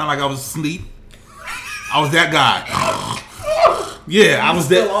breathed, it sounded like I was asleep. I was that guy. Yeah, I was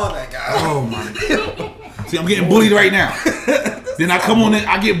Still that. on that guy. Oh my god. See, I'm getting bullied right now. Then I come on,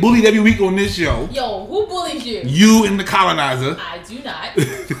 I get bullied every week on this show. Yo, who bullies you? You and the colonizer. I do not.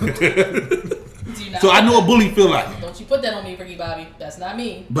 Do not. So I know what bully feel like. Don't you put that on me, Ricky Bobby. That's not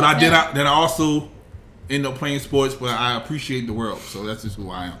me. But That's him. then I also end up playing sports, but I appreciate the world. So that's just who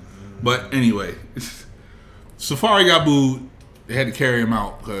I am. But anyway, Safari got booed. They had to carry him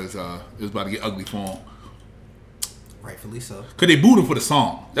out because it was about to get ugly for him. Rightfully so. Because they booed him for the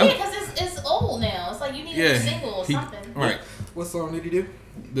song. Yeah, because it's old now. It's like you need a single or something. Right. What song did he do?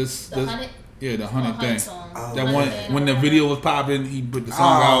 The 100. Yeah, the 100 thing. Song. Oh. That 100 one thing, when the 100. video was popping, he put the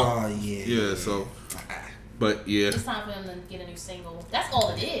song out. Oh yeah. Yeah. So, but yeah, It's time for them to get a new single. That's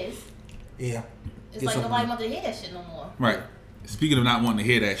all it is. Yeah. It's Get like something nobody new. wants to hear that shit no more. right. Speaking of not wanting to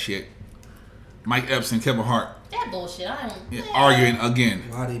hear that shit, Mike Epps and Kevin Hart That bullshit. I don't. arguing again.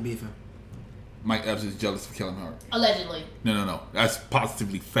 Why they beefing? Mike Epps is jealous of Kevin Hart. Allegedly. No. That's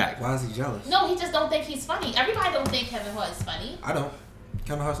positively fact. Why is he jealous? No, he just don't think he's funny. Everybody don't think Kevin Hart is funny. I don't.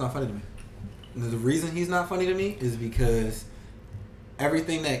 Kevin Hart's not funny to me. The reason he's not funny to me is because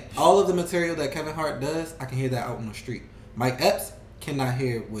all of the material that Kevin Hart does, I can hear that out on the street. Mike Epps cannot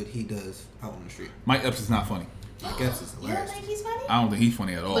hear what he does out on the street. Mike Epps is not funny. Mike Epps is You don't hilarious. think he's funny? I don't think he's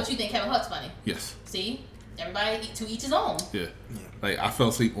funny at all. But you think Kevin Hart's funny? Yes. See? Everybody to each his own. Yeah. Yeah. Like I fell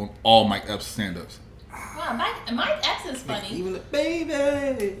asleep on all Mike Epps stand-ups. Wow, Mike Epps is funny. Even the baby.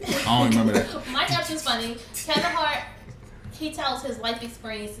 I don't remember that. Mike Epps is funny. Kevin Hart, he tells his life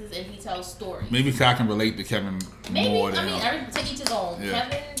experiences and he tells stories. Maybe 'cause I can relate to Kevin more than him. To each his own. Yeah.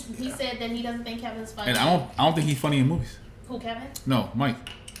 Kevin, he said that he doesn't think Kevin's funny. And I don't think he's funny in movies. Who, Kevin? No, Mike.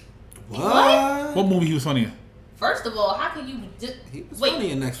 What? What movie he was funny in? First of all, how can you He was wait?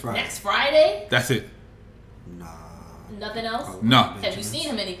 funny in Next Friday. Next Friday? That's it. Nah. Nothing else? No. Have you seen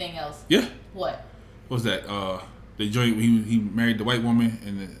him anything else? Yeah. What? What was that? The joint he married the white woman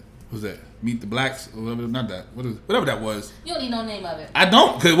and what was that? Meet the Blacks or whatever. Not that. Whatever that was. You don't need no name of it. I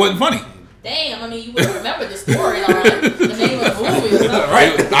don't because it wasn't funny. Damn, I mean, you would remember the storyline, the name of the movie or something.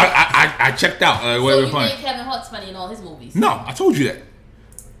 Right? I checked out. So Whatever you funny. think Kevin Hart's funny in all his movies? No, I told you that.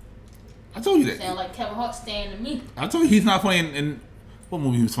 I told you that. Sound like Kevin Hart stand to me. I told you he's not funny in what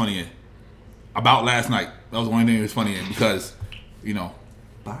movie he was funny in. About Last Night. That was the only thing he was funny in because, He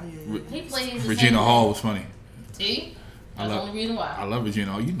plays the Regina same Hall thing. was funny. See? I That's the love- only reason I why. love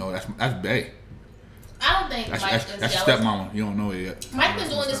Regina Hall. You know that's Bae. I don't think That's Mike is your jealous. stepmama. You don't know it yet. Mike's been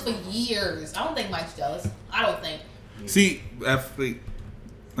doing this for years. I don't think Mike's jealous. I don't think. See,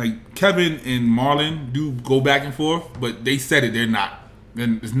 like Kevin and Marlon do go back and forth, but they said it. They're not.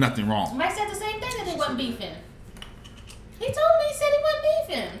 Then there's nothing wrong. Mike said the same thing that they wasn't beefing. He told me he said he wasn't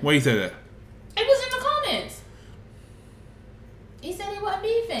beefing. Why you say that? It was in the comments. He said he wasn't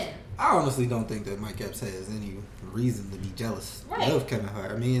beefing. I honestly don't think that Mike Epps has any reason to be jealous Right. of Kevin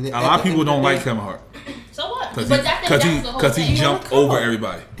Hart. I mean, A lot of people don't like Kevin Hart So what? because But that was the whole thing. jumped Come over on.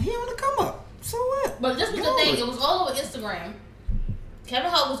 everybody. He on the come up. So what? But this was the Yo. thing. It was all over Instagram.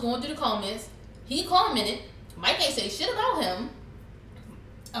 Kevin Hart was going through the comments. He commented. Mike ain't say shit about him.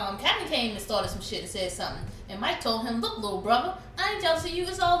 Kevin came and started some shit and said something. And Mike told him, "Look, little brother, I ain't jealous of you.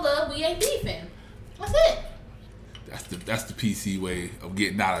 It's all love. We ain't beefing." That's it. That's the PC way of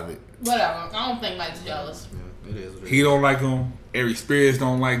getting out of it. Whatever. I don't think Mike's jealous. Yeah, it is. What it He is. don't like him. Ari Spears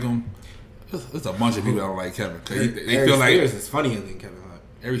don't like him. There's a bunch of people that don't like Kevin. 'Cause they Harry feel like Spears is funnier than Kevin Hart.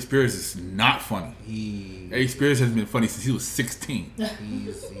 Aries Spears is not funny. Aries Spears has been funny since he was 16.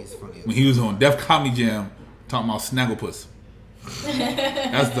 He's funny. When he was on Def Comedy Jam talking about Snagglepuss.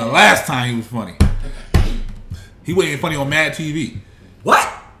 That's the last time he was funny. He wasn't even funny on Mad TV.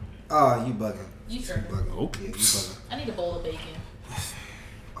 What? Oh, you bugging. You tripping. Bugging. Okay. Yeah, you bugging. I need a bowl of bacon.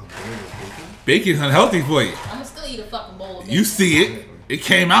 A bowl of bacon? Bacon's unhealthy for you. I'm gonna still eat a fucking bowl of bacon. You see it. It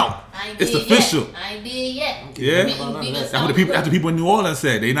came out. I ain't It's dead official. Yet. I ain't dead yet. Yeah. That's what the people in New Orleans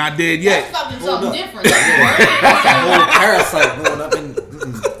said. They not dead yet. That's fucking something different. That's a whole parasite going up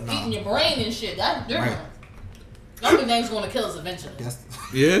in... Eating your brain and shit. That's different. Right. I think things gonna kill us eventually.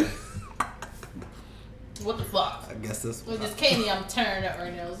 Yeah. What the fuck? I guess this... With this candy I'm tearing up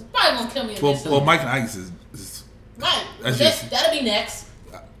right now. It's probably gonna kill me eventually. Well, Mike and Ike's is right. that's That'll be next.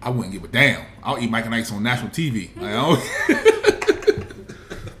 I wouldn't give a damn. I'll eat Mike and Ike's on national TV. Like, I don't...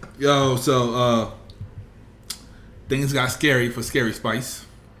 Yo, so things got scary for Scary Spice.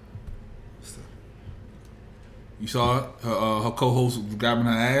 You saw her co-host grabbing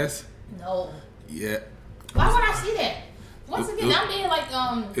her ass? No. Yeah. Why would I see that? Once again, I'm being like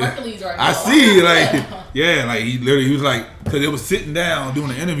Hercules right now. I see, like, yeah, like he was like, because it was sitting down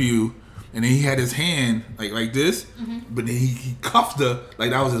doing an interview, and then he had his hand like this, but then he cuffed her like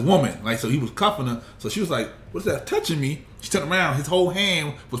that was his woman, like, so he was cuffing her. So she was like, "What's that touching me?" She turned around, his whole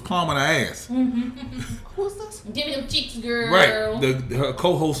hand was palming her ass. Who's this? Give me them cheeks, girl. Right, her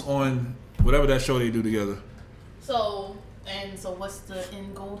co-host on whatever that show they do together. So what's the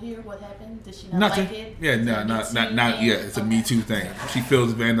end goal here? What happened? Did she not Nothing. like it? Yeah, no, not yet. It's a Me Too thing. She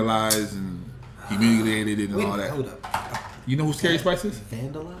feels vandalized and humiliated and all that. Hold up. You know who Scary Spice is?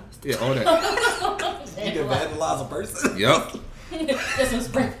 Vandalized? Yeah, all that. You can vandalize a person? Yep. This was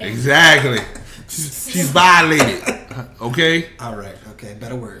perfect. Exactly. She's violated. Okay? Alright, okay.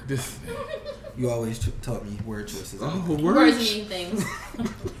 Better word. You always taught me word choices. Words Words. mean things.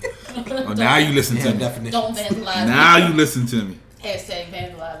 Oh, now you listen to me. Definition. Don't vandalize Now people. you listen to me. Hashtag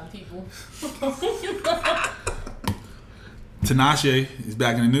vandalizing people. Tinashe is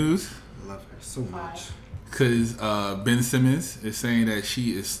back in the news I love her so much. because Ben Simmons is saying that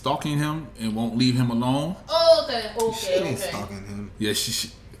she is stalking him and won't leave him alone. Oh, She ain't okay. stalking him. Yeah,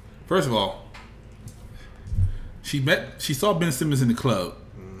 she first of all, she saw Ben Simmons in the club.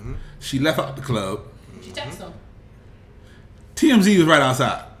 She left out the club. She texted him. TMZ was right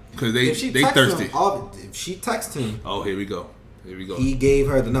outside because they texts thirsty. If she texts him, Oh, here we go. he gave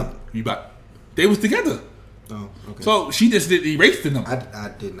her the number. They was together. Oh, okay. So she just did erase the number. I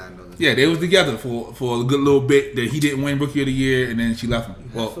did not know that. Yeah, they was together for a good little bit. That he didn't win Rookie of the Year, and then she left him.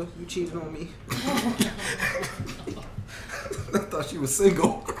 Well, You cheated on me. I thought she was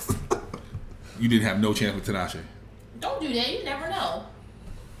single. you didn't have no chance with Tinashe. Don't do that. You never know.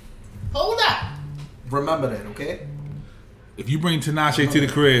 Hold up. Remember that, okay? If you bring Tinashe to the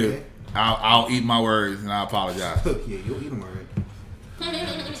crib, Okay. I'll eat my words and I apologize. Yeah, you'll eat them already.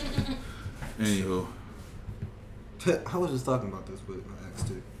 Anywho, I was just talking about this with my ex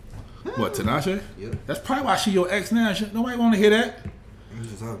too. what, Tinashe? Yep. That's probably why she your ex now. Nobody want to hear that. I'm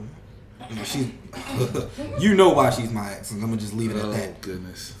just talking. She, you know why she's my ex, and I'm gonna just leave it at Oh that.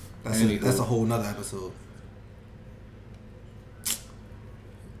 goodness. That's a whole nother episode.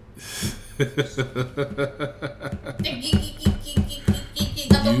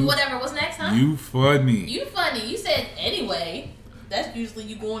 Whatever. What's next, huh? You funny. You funny. You said anyway. That's usually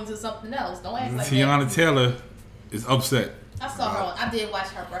you go into something else. Don't act like that. Tiana Taylor is upset. I saw her. I did watch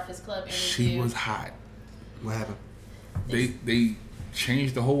her Breakfast Club interview. She was hot. What happened? They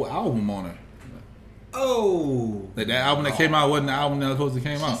changed the whole album on her. Oh, Like that album that came out wasn't the album that was supposed to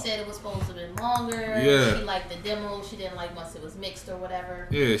came She out. said it was supposed to be longer. Yeah. She liked the demo. She didn't like once it was mixed or whatever.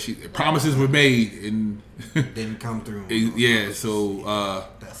 Yeah, promises were made and didn't come through. yeah. So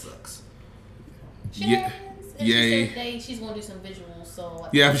That sucks. yeah, And yay. she said she's gonna do some visuals. So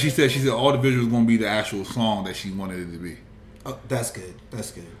Yeah, but she said all the visuals gonna be the actual song that she wanted it to be. Oh, that's good.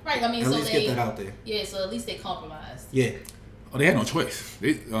 That's good. right. I mean, At so least they get that out there. Yeah. So at least they compromised. Yeah. Oh, they had no choice.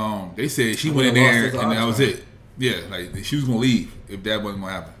 They said she I went in would've there lost his and that was artist, it. Yeah, like she was gonna leave if that wasn't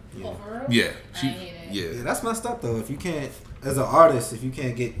gonna happen. Oh, for real? Yeah, I ain't hear that. Yeah, yeah. that's messed up though. If you can't, as an artist, if you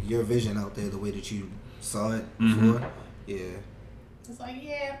can't get your vision out there the way that you saw it before, yeah. It's like,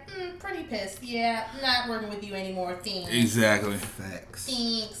 yeah, pretty pissed. Yeah, not working with you anymore. Thanks. Exactly. Facts.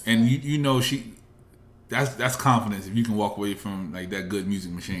 Thanks. And you know that's confidence if you can walk away from like that good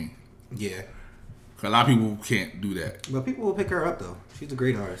music machine. Yeah. 'Cause a lot of people can't do that. But people will pick her up though. She's a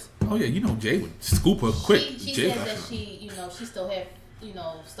great artist. Oh yeah, you know Jay would scoop her quick. She Jay, said that she still had,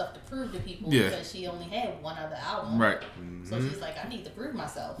 stuff to prove to people Yeah. because she only had one other album. right. So she's like, I need to prove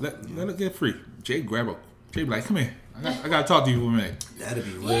myself. Let her get free. Jay grab her They be like, come here. I gotta talk to you for a minute. That'd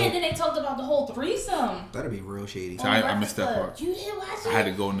be real. Yeah, and then they talked about the whole threesome. That'd be real shady. So I missed that part. You didn't watch it? I had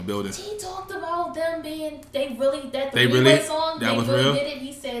to go in the building. He talked about them being, that the They three-way really- song, that they was really real? did it.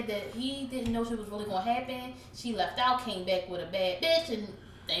 He said that he didn't know shit was really going to happen. She left out, came back with a bad bitch, and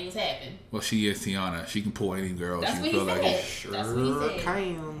things happened. Well, she is Tiana. She can pull any girl. That's she what can he feel said. like it. Sure That's what he said.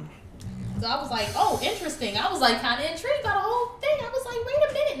 can. So I was like, oh, interesting. I was like kind of intrigued by the whole thing. I was like, wait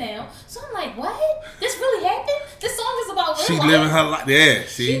a minute now. So I'm like, what? This really happened? This song is about real She life. living her life. Yeah,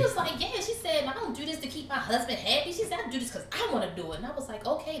 see? She was like, yeah. She said, I don't do this to keep my husband happy. She said, I do this because I want to do it. And I was like,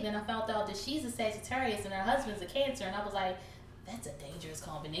 okay. Then I found out that she's a Sagittarius and her husband's a Cancer. And I was like, that's a dangerous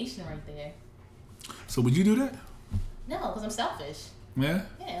combination right there. So would you do that? No, because I'm selfish. Yeah.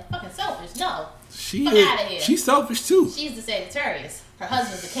 Yeah, fucking selfish. No. She Fuck is, outta here. she's selfish too. She's the Sagittarius. Her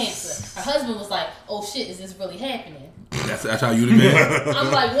husband's a Cancer. Her husband was like, oh shit, is this really happening? That's how you'd have been.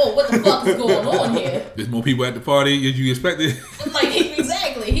 I'm like, whoa, what the fuck is going on here? There's more people at the party as you expected. Like,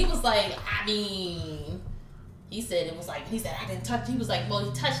 exactly. He was like, I mean, he said it was like, he said, I didn't touch. He was like, well,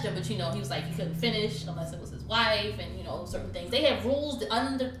 he touched her, but he was like, he couldn't finish unless it was his wife, and certain things. They have rules that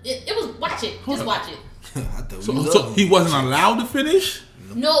under it was watch it. Just watch it. I thought So he wasn't allowed to finish?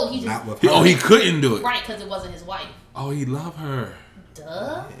 No, he Not just with her. He couldn't do it. right because it wasn't his wife. Oh, he loved her.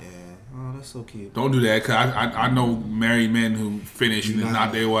 Duh. Yeah. Oh, that's so cute. Don't do that, because I know married men who finish and it's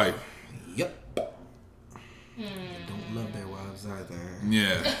not their wife. Yep. Don't love their wives either.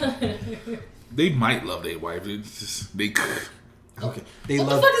 Yeah. They might love their wife. It's just, they could. Okay. They What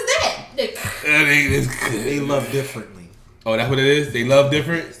love. the fuck is that? They love differently. Oh, that's what it is? They love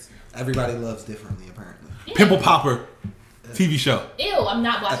different? Everybody loves differently, apparently. Yeah. Pimple Popper TV show. Ew, I'm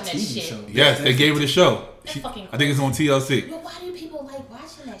not A watching that TV shit. show. Yes, they gave it a show. That's fucking I think it's on TLC. Yo, why do people like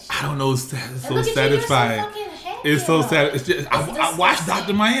watching that shit? I don't know. It's so And look at you, satisfying. you're so fucking happy It's so about sad. it. It's just, I It's watched disgusting.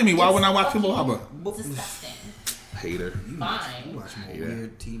 Dr. Miami. Why It's wouldn't I watch Pimple fucking Popper? Disgusting. Hater. You Fine. watch more Yeah.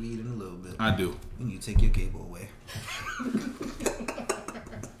 weird TV than a little bit. I do. And you take your cable away.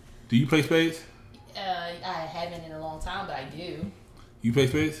 Do you play spades? I haven't in a long time, but I do. You play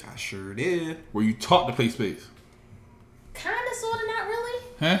spades? I sure did. Were you taught to play spades? Kinda, sorta, not really.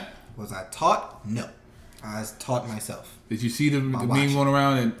 Huh? Was I taught? No. I was taught myself. Did you see the meme watch. going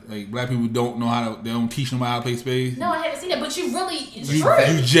around and like black people don't know how to? They don't teach them how to play spades. No, I haven't seen that, but you really, it's You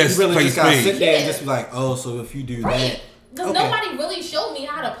true. just You really play just gotta sit spades. there and Yeah. just be like, oh, so if you do Right. that. Because Okay. nobody really showed me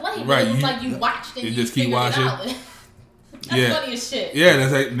how to play. But Right, it was you- like you watched it you and just you keep figured it watching. out. That's Yeah. funny as shit. Yeah,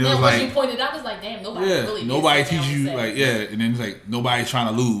 that's like. And it Then was once like. you pointed out, it's like, damn, nobody Yeah, really nobody did sit down teach and you say. like and then it's like nobody's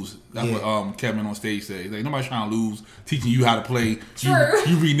trying to lose. That's Yeah. what Kevin on stage said. He's like nobody's trying to lose, teaching you how to play. True.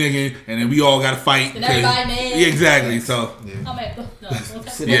 You reneging, and then we all got to fight. And everybody mad. Yeah, exactly. So Yeah. I'm at no, that's Sit at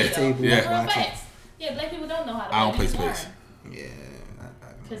funny the though. table, That's real watch it. facts. Yeah, black people don't know how to play. I don't play They just spades. learn. Yeah.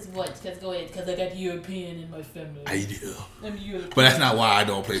 Cause what? Cause go ahead. Cause I got European in my family. I do. I'm European. But that's not why I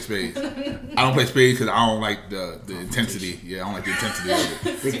don't play spades. I don't play spades because I don't like the intensity. Yeah, I don't like the intensity of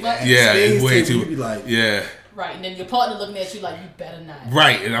it. Too much. Yeah, it's Spades way table, you too. be like- Yeah, Right, and then your partner looking at you like you better not.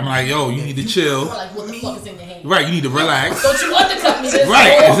 right. And I'm like, yo, you need to Or chill. like what the fuck is in your hand? Right, you need to relax. Don't you undercut me this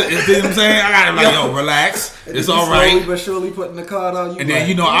Right, whole- you see what I'm saying? I gotta be like, yo, relax. And It's then all slowly right. but surely putting the card on you. And then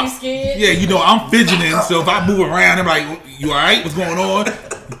You I'm scared? yeah, I'm fidgeting. So if I move around, I'm like, you all right? What's going on?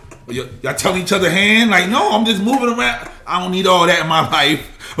 Y'all telling each other hand? Like, no, I'm just moving around. I don't need all that in my life.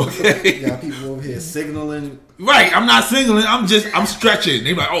 Okay. You got people over here signaling. Right, I'm not singling. I'm stretching.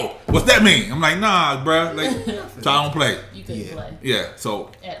 They be like, oh, what's that mean? I'm like, nah, bruh. Like, so I don't play. You couldn't Yeah. play Yeah, so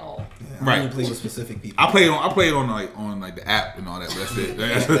at all. I Right. only play with specific people. I played on the app and all that. But that's it.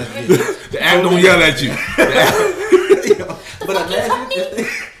 That's it. The app don't yell at you. The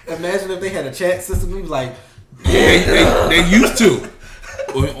app- Imagine if they had a chat system. We was like, they used to.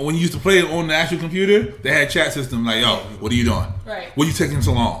 When you used to play on the actual computer, they had chat system like, yo, what are you doing? Right. What are you taking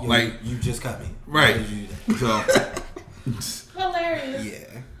so long? yo, Like, you just cut me. right. Why did you do that? So, Hilarious.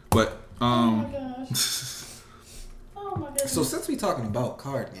 Yeah. but Oh my gosh. Oh my goodness. So since we talking about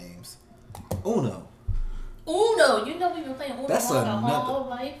card games, Uno. Uno, you know we've been playing Uno That's all our another- whole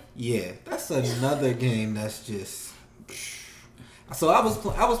life. Yeah, that's another game that's just. So I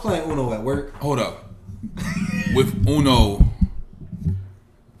was playing Uno at work. hold up. With Uno,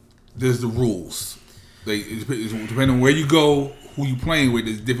 there's the rules. Depending on where you go, who you playing with,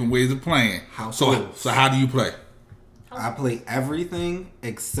 there's different ways of playing. House So rules. how do you play? I play everything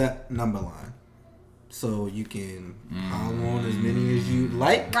except number line. So you can pile on as many as you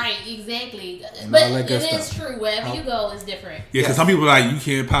like. Right, exactly. And But all that it good is stuff. true. Wherever How- you go is different. Yeah, because Yes. some people are like, you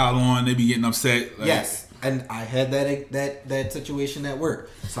can't pile on. They be getting upset. Like, Yes, and I had that situation at work.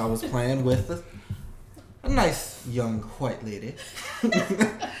 So I was playing with a nice young white lady,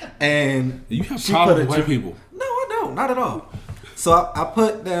 And You have she problems put with a white people. No, I don't. Not at all. So I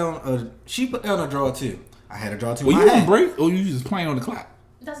put down she put down a drawer 2. I had a drawer 2. Well, in you my on hand. break or you just playing on the clock?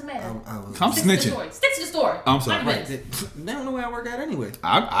 Doesn't matter. I'm Stick to the snitching. story. Stick to the story. I'm sorry. 5 Right. minutes. They don't know where I work at anyway.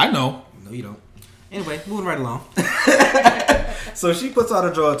 I know. No, you don't. Anyway, moving right along. So she puts out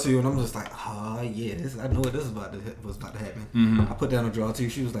a drawer 2, and I'm just like, oh yeah, I know what this is about to happen. Mm-hmm. I put down a drawer 2.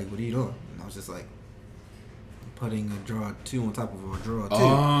 She was like, what are you doing? And I was just like, putting a drawer 2 on top of a drawer 2.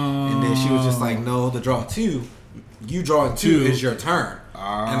 And then she was just like, no, the drawer 2, you drawing 2 is your turn.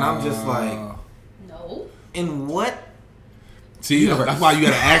 And I'm just like, No. in what? See, that's why you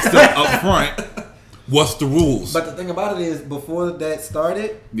gotta ask them up front. What's the rules? But the thing about it is, before that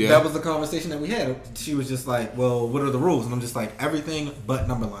started, that was the conversation that we had. She was just like, well, what are the rules? And I'm just like, everything but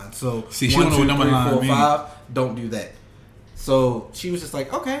number line. So, see, she don't know what number line means. 5, don't do that. So she was just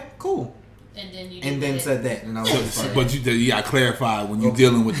like, okay, cool. And then you And then said that. And I was just like, But you gotta clarify when you're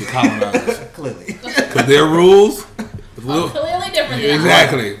dealing with the colonizers. clearly. Because their rules... clearly different than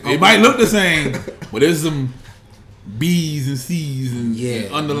Exactly. It might look the same, but there's some B's and C's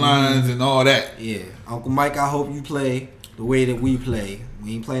and underlines and all that. Yeah. Uncle Mike, I hope you play the way that we play.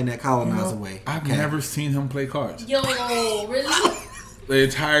 We ain't playing that colonizer way. I've never seen him play cards. Yo, really? The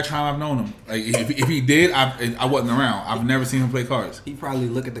entire time I've known him. Like if he did, I wasn't around. I've never seen him play cards. He probably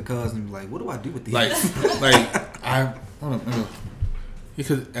look at the cards and be like, what do I do with these? Hold on.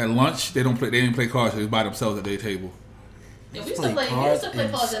 Because at lunch they didn't play cards. They was by themselves at their table. Yeah, we used to play cards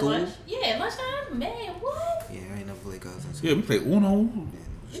at lunch. Yeah, lunchtime? Man, what? Yeah, I ain't never played cards in school. Yeah, we played Uno.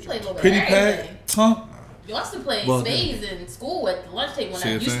 We played a little bit Pity of everything. pack. Huh? You used to play spades in school at the lunch table when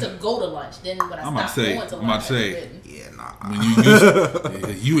I used to go to lunch. Then when I stopped going to lunch, yeah, nah.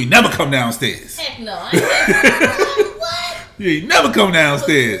 When you ain't never come downstairs. Heck no. I ain't what? You ain't never come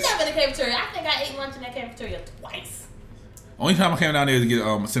downstairs. Never in the cafeteria. I think I ate lunch in that cafeteria twice. Only time I came down there to get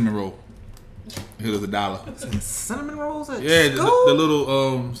a cinnamon roll. It was $1. Cinnamon rolls at school? the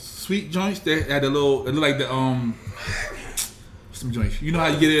little sweet joints that had the little, it looked like the some joints. You know how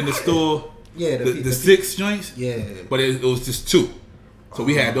you get it in the store? Yeah, the 6 joints. Yeah, but it was just 2. So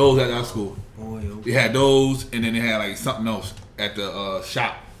we had those at our school. We had those, and then they had like something else at the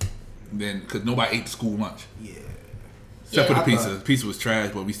shop. Then because nobody ate the school lunch. Yeah. Except for the pizza. The pizza was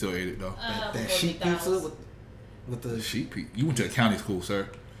trash, but we still ate it though. That sheet pizza with the sheet pizza. You went to a county school, sir.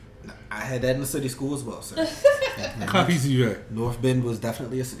 I had that in the city school as well, sir. What kind of pizza you had? North Bend was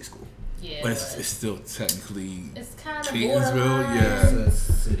definitely a city school. Yeah, but it's still technically it's kind of Catonsville. Yeah, it's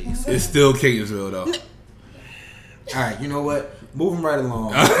a city. It's still Catonsville though. All right, you know what? Moving right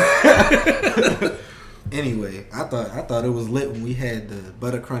along. Anyway, I thought it was lit when we had the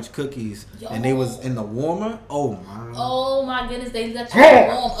butter crunch cookies and they was in the warmer. Oh my goodness, they let you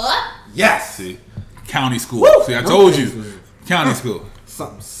warm up. Yes. See, county school. Woo! See, I told you, county school.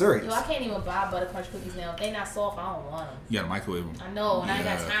 Something serious. Yo, I can't even buy butter crunch cookies now. If they not soft, I don't want them. You gotta microwave them. I know, and I ain't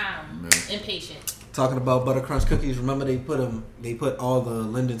got time. Impatient. Talking about butter crunch cookies, remember they put all the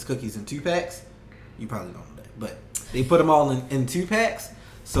Linden's cookies in 2 packs. You probably don't know that, but they put them all in 2 packs.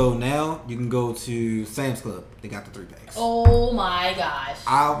 So now you can go to Sam's Club. They got the 3 packs. Oh my gosh!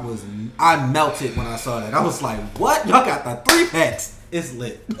 I melted when I saw that. I was like, "What? Y'all got the 3 packs? It's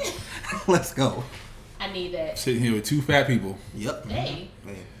lit. Let's go." I need that. Sitting here with 2 fat people. Yep. Hey,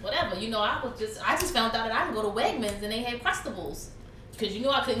 whatever. You know, I just found out that I can go to Wegmans and they have Crustables because you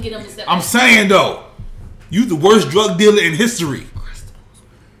know I couldn't get them to step. I'm saying though, you the worst drug dealer in history.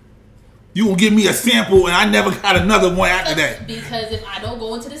 You gonna give me a sample and I never got another one after that. Because if I don't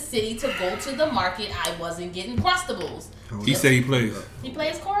go into the city to go to the market, I wasn't getting Crustables. He said he plays. He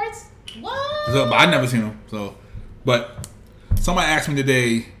plays cards? What? So, but I never seen him. So, but somebody asked me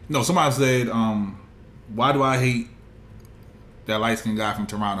today. No, somebody said, "Why do I hate that light skinned guy from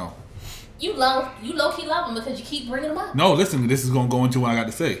Toronto?" You low key love him because you keep bringing him up. No, listen. This is gonna go into what I got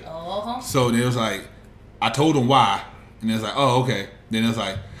to say. So it was like, I told him why, and it was like, oh okay. Then it was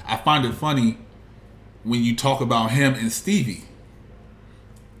like, I find it funny when you talk about him and Stevie.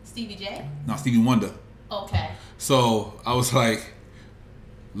 Stevie J? No, Stevie Wonder. Okay. So I was like,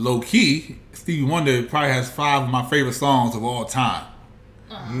 low key, Stevie Wonder probably has 5 of my favorite songs of all time.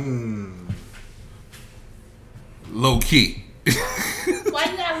 Low key. Why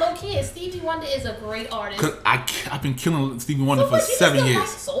you got low key? Stevie Wonder is a great artist. Cause I've been killing Stevie Wonder for 7 years.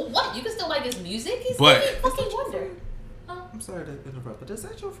 So what? You can still like his music. He's Stevie fucking Wonder. I'm sorry to interrupt, but is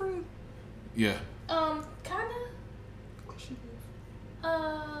that your friend? Yeah. Kinda.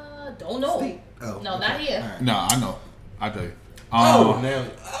 Don't know. Steve. Oh, no, not here. Right. No, I know. I tell you.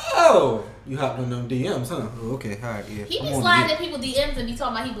 You hopped on them DMs, huh? Oh, okay, all right, yeah. He be sliding at people DMs and be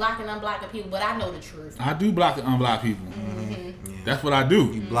talking about he blocking and unblocking people, but I know the truth. I do block and unblock people. Yeah, That's what I do.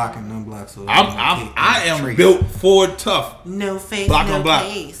 You block and unblock. So I am built for tough. No face, block no on block.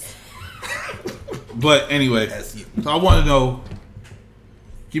 case. But anyway, That's you. so I want to know.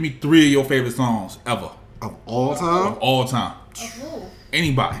 Give me 3 of your favorite songs ever. Of all time? Of all time. Of who?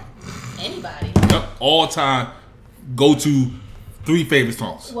 Anybody. Anybody. Yep. All time. Go to 3 favorite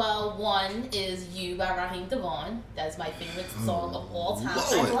songs. Well, one is "You" by Raheem Devon. That's my favorite song of all time.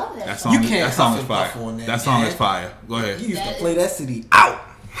 Lord. I love that That song. song, You can't that song huff is and fire. puff on That song man. is fire. Go ahead. You used to That play is- that CD out.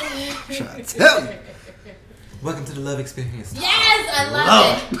 Trying to tell you. Welcome to the Love Experience. Yes, I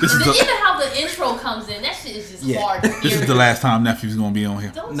love it. This is And then the- even how the intro comes in, that shit is just Yeah. hard. This is the last time Nephew's gonna be on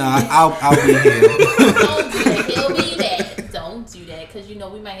here. Don't Nah, do that. I'll be here. Don't do that. He'll be that. Don't do that, because you know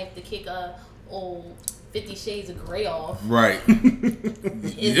we might have to kick a old 50 Shades of Grey off. Right.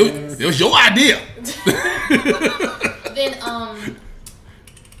 It was your idea. Then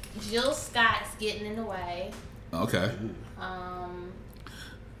Jill Scott's Getting in the Way. Okay.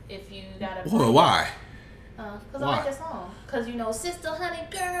 If you gotta. Well, why? Because I like that song. Because you know, Sister Honey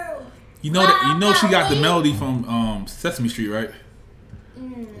Girl. You know that. You know she got the melody from Sesame Street, right?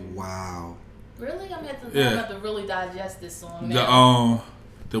 Wow. Really? I'm gonna Yeah. have to really digest this song. The Now.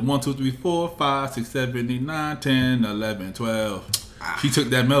 the 1, 2, 3, 4, 5, 6, 7, 8, 9, 10, 11, 12. She took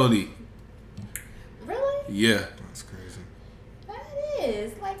that melody. Really? Yeah. That's crazy. That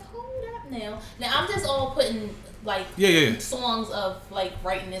is. Like, hold up now. Now I'm just all putting like Yeah. songs of like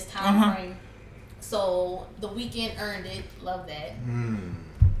right in this time Uh-huh. frame. So The Weeknd Earned It. Love that.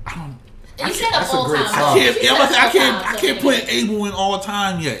 I don't. And you said of that's a all great time. song. You I said can't. of all I time, so can't maybe- put Abel in all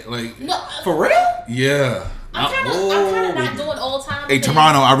time yet. Like. No. For real? Yeah. I'm kind of not doing all time. Hey, because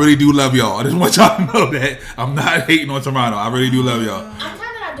Toronto, I really do love y'all. I just want y'all to know that I'm not hating on Toronto. I really do love y'all. I'm kind of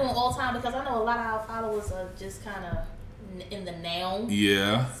not doing all time because I know a lot of our followers are just kind of in the now.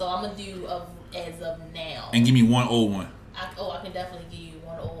 Yeah. So I'm gonna do as of now. And give me one old one. I can definitely give you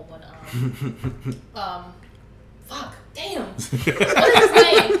one old one. Fuck, damn. What is his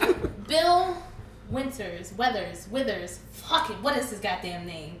name? Bill Withers. Fuck it. What is his goddamn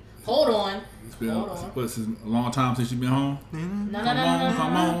name? Hold on. It's been, Hold on. what's this, a long time since you been home? No.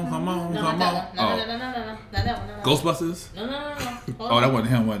 Come on. No, Oh. not that one. No. Ghostbusters? No. Hold Oh, on. that wasn't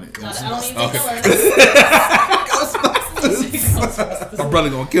him, wasn't it? No, I don't even Okay. My brother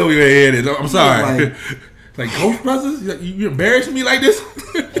gonna kill me in here. I'm sorry. Like- Like Ghostbusters? You embarrassing me like this?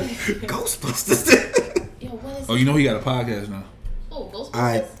 Ghostbusters. Yo, what is Oh, you know he got a podcast now. Oh,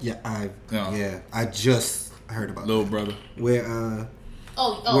 Ghostbusters? I just heard about Little that. brother. Where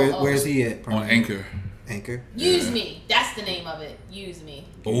where's he at? On Anchor. Anchor. Use Me. That's the name of it. Use Me.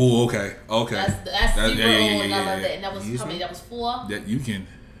 Oh, okay. That's super old and I love that. And that was Use how many? Me? That was 4. That you can.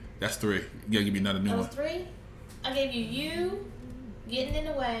 That's 3. You gotta give me another new That one. was 3. I gave you, Getting in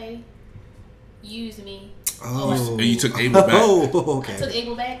the Way, Use Me. Oh. And you took Abel back. Oh, I took okay.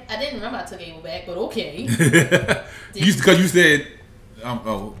 Abel back. I didn't remember I took Abel back, but okay. Because you said,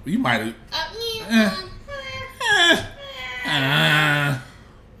 you might have.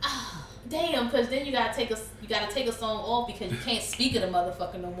 Damn, because then you gotta take a song off because you can't speak of the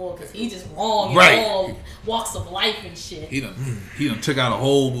motherfucker no more because he just wrong in Right. all walks of life and shit. He done took out a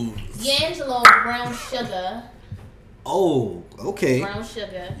whole movie. D'Angelo, Brown Sugar. Oh, okay. Brown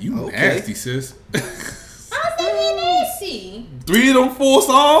Sugar. You Okay. nasty, sis. How's that nasty? 3 of them 4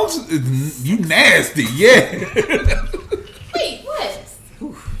 songs? You nasty, yeah. Wait, what?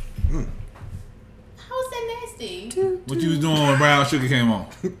 How is that nasty? What you was doing when Brown Sugar came on?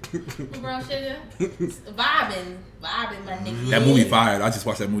 Brown Sugar? Vibing, my nigga. That movie fired. I just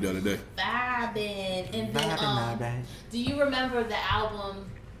watched that movie the other day. Vibing. And then, Vibing. do you remember the album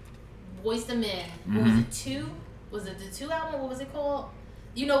Boyz II Men? What was it, 2? Was it the 2 album? What was it called?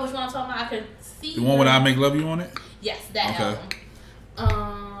 You know which one I'm talking about? I could see. The one with I Make Love You on it? Yes, that Okay.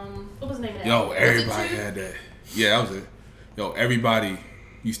 album. What was the name of that Yo, album? Was it everybody 2? had that. Yeah, that was it. Yo, everybody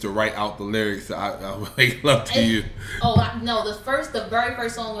used to write out the lyrics to I Make Love to You. Oh, no, the very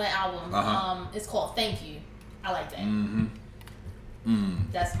first song on that album, it's called Thank You. I like that.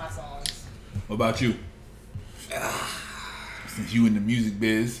 That's my songs. What about you? Since you in the music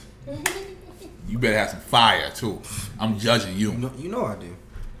biz, you better have some fire too. I'm judging you. You know I do.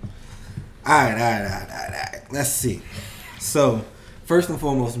 All right. Let's see. So, first and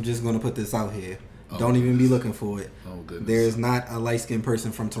foremost, I'm just going to put this out here. Don't even be looking for it. Oh, goodness. There's not a light-skinned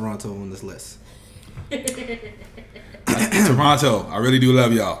person from Toronto on this list. Toronto, I really do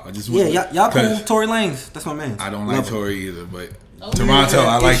love y'all. I just Y'all cool. 'cause Tory Lanez. That's my man. I don't Love like him. Tory either, but Oh, Toronto, You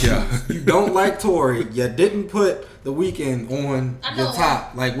I have like y'all. issues. You don't like Tory. You didn't put The Weeknd on I the know.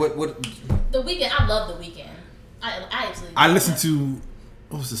 top. Like what? The Weeknd, I love The Weeknd. I absolutely. I love listened him. to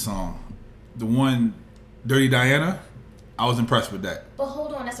what was the song? The one Dirty Diana. I was impressed with that. But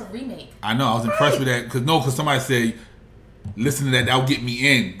hold on, that's a remake. I know. I was impressed with that because somebody said, listen to that. That'll get me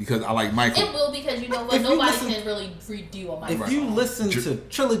in because I like Michael. It will because you know what? Nobody can really redo a Michael. If you listen to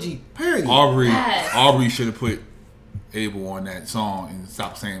Trilogy, period. Aubrey should have put Abel on that song and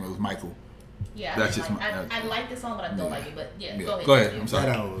stopped saying it was Michael. Yeah, that's I like this song, but I don't like it. But yeah. Go ahead. Go ahead. I'm sorry.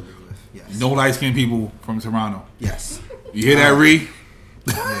 That I will agree with. Yes. No light skinned people from Toronto. Yes. You hear that, Ree?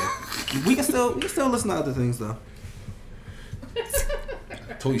 Yeah. We can still listen to other things though.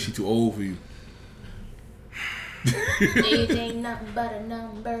 I told you she too old for you. Age ain't nothing but a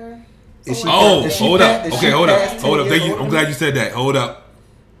number. Hold up. Okay, hold up. Thank you. I'm glad you said that. Hold up.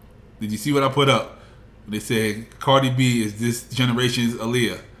 Did you see what I put up? They said Cardi B is this generation's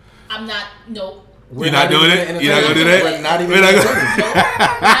Aaliyah. I'm not. Nope. You're not doing it? You're not going to do that? We're not even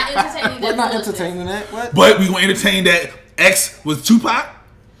entertaining. We're not entertaining that. What? But we going to entertain that X was Tupac?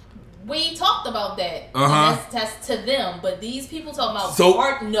 We talked about that. That's to them. But these people talking about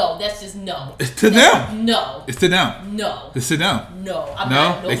art. No, that's just no. It's to them. No. It's to them. No. It's to them. No. I'm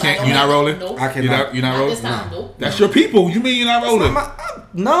not. They can't. You're not rolling? Nope. I cannot. You're not rolling? This time, nope. That's your people. You mean you're not rolling?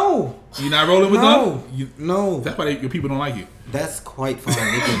 No. You're not rolling with them? No. That's why your people don't like you. That's quite fine.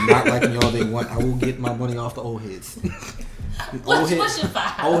 They can not like me all they want. I will get my money off the old heads. What's your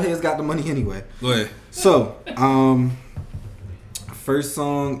five? Old heads got the money anyway. Go ahead. So, first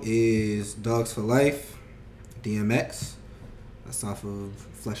song is Dogs for Life, DMX. That's off of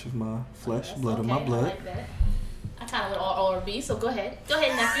Flesh of My Flesh, Blood of My Blood. I like that. I kind of went all R&B, so go ahead. Go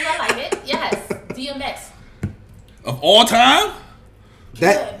ahead, nephew. I like it. Yes. DMX. Of all time?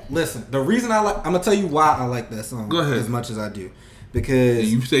 Listen, the reason I'm gonna tell you why I like that song as much as I do,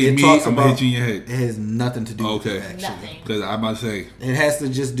 because you say it me, talks I'm about, hit you in your head. It has nothing to do with it, actually. Nothing. Because I'm about to say it has to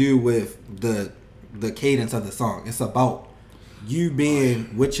just do with the cadence of the song. It's about you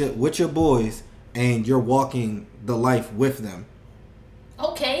being with your boys and you're walking the life with them.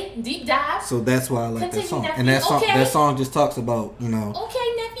 Okay, deep dive. So that's why I like Continue, that song. nephew. And that Okay. song just talks about, Okay,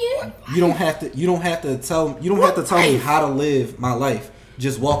 nephew. you don't have to tell me how to live my life.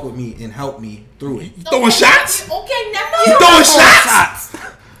 Just walk with me and help me through it. throwing shots. Okay, nephew. You throwing shots.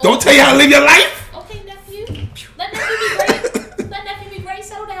 Don't tell you how to live your life. Okay, nephew. Let nephew be great. Let nephew be great.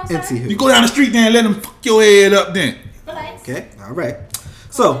 Settle down, sir. You go down the street there and let them fuck your head up then. Relax. Okay, all right.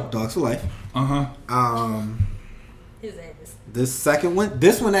 So, Dogs for Life. His ass.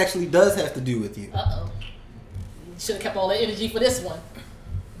 This one actually does have to do with you. Uh-oh. Should have kept all the energy for this one.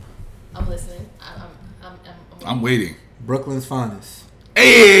 I'm listening. I'm waiting. Brooklyn's Finest.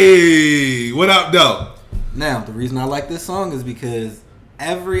 Hey, what up, though? Now, the reason I like this song is because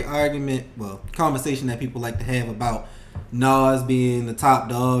every conversation that people like to have about Nas being the top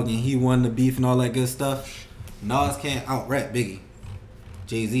dog and he won the beef and all that good stuff, Nas can't out-rap Biggie.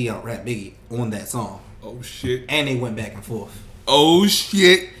 Jay-Z out-rap Biggie on that song. Oh, shit. And they went back and forth. Oh,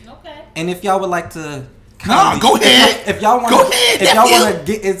 shit. Okay. And if y'all would like to... go ahead. If y'all want to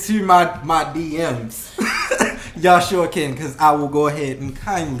get into my DMs... Y'all sure can, because I will go ahead and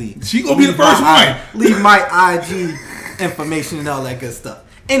kindly... She gonna be the first one. Leave my IG information and all that good stuff.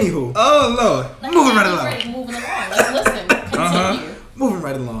 Anywho. Oh, Lord. Moving right along. Moving along. Let's listen. Continue. Moving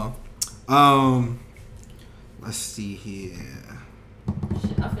right along. Let's see here.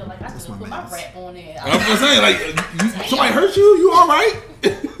 Shit, I feel like I should have put my rap on there. I'm just saying, like, somebody hurt you? You all right? I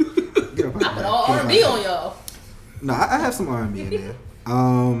put all R&B on y'all. No, I have some R&B in there.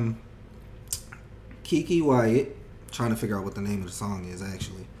 Kiki Wyatt. Trying to figure out what the name of the song is,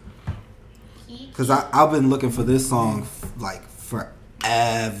 actually. Because I've been looking for this song, like,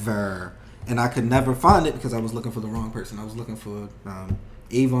 forever. And I could never find it because I was looking for the wrong person. I was looking for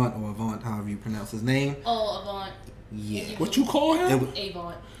Avant or Avant, however you pronounce his name. Oh, Avant. Yeah. What you call him?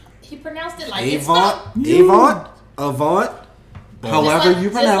 Avant. He pronounced it like Avant. However you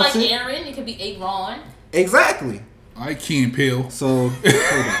pronounce just like it. Aaron, it could be Avon. Exactly. I Key and Peele. So, hold on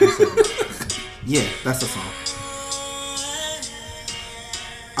a second. Yeah, that's the song.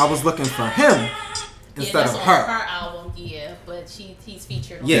 I was looking for him instead of her. Her album, yeah, but he's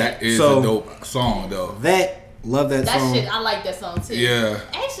featured on That is a dope song, though. Love that song. That shit, I like that song too. Yeah.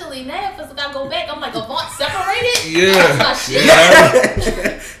 Actually, now if I gotta go back, I'm like, Avant separated? Yeah. That's my shit.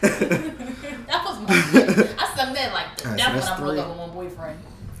 That was my shit. I sung that like, Right, that's when so I broke up with my boyfriend.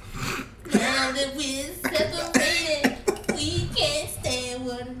 Now that we're separated, we can't stand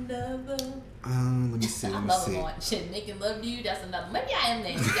one another. Let me see. I Let me love see. Avant. Shit, Making Love to You, that's another. Maybe I am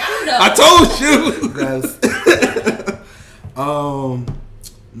nasty. I don't know. I told you.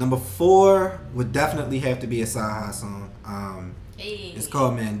 Number 4 would definitely have to be a Saha song. It's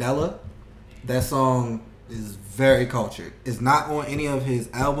called Mandela. That song is very cultured. It's not on any of his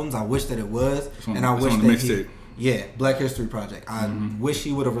albums. I wish that it was, It's on and I wish the that mixtape. Yeah, Black History Project. I wish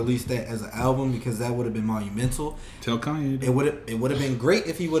he would have released that as an album because that would have been monumental. Tell Kanye. It would have been great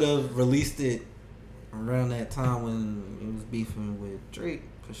if he would have released it around that time when he was beefing with Drake,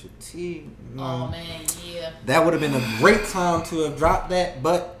 Pusha T. Oh man, yeah. That would have been a great time to have dropped that,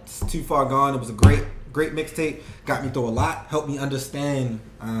 but it's too far gone. It was a great mixtape. Got me through a lot. Helped me understand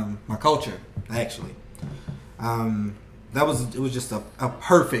my culture. Actually, it was just a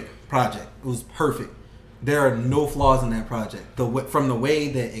perfect project. It was perfect. There are no flaws in that project. From the way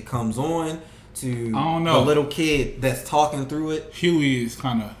that it comes on to I don't know. the little kid that's talking through it. Huey is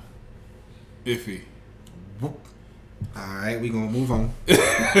kind of iffy. All right, we gonna move on.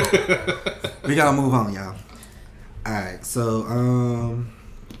 We gotta move on, y'all. All right, so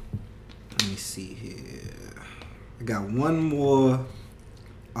let me see here. I got one more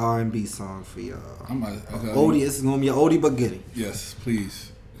R&B song for y'all. Oldie. This is gonna be an oldie but goodie. Yes,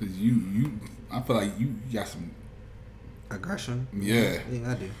 please, because you. I feel like you got some aggression. Yeah,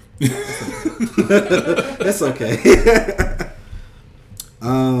 I do. It's okay.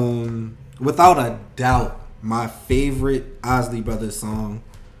 Without a doubt, my favorite Osley Brothers song,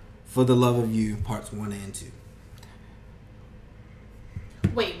 "For the Love of You," parts 1 and 2.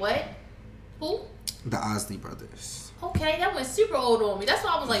 Wait, what? Who? The Osley Brothers. Okay, that went super old on me. That's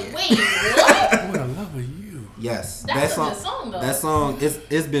why I was like, wait, what? For the Love of You. Yes, that's a good song though. That song,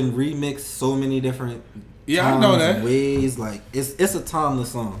 it's been remixed so many different times I know that. and ways. Like it's a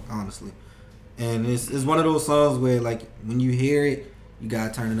timeless song, honestly, and it's one of those songs where like when you hear it, you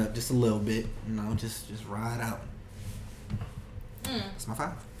gotta turn it up just a little bit, just ride out. It's my 5.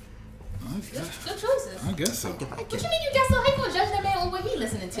 Good choices. I guess so. What you mean you guess so? How you gonna judge that man on what he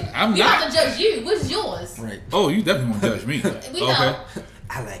listening to? I'm not. Have to judge you. What's yours? Right. Oh, you definitely won't judge me. We know.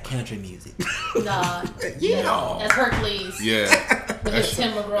 I like country music. Nah. Yeah. That's Hercules. Yeah. With his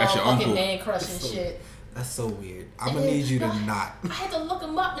Tim McGraw that's your fucking uncle. man crushing shit. That's so weird. I'm gonna need you to not. I had to look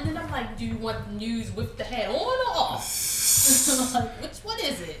him up, and then I'm like, do you want the news with the hat on or off? Like, what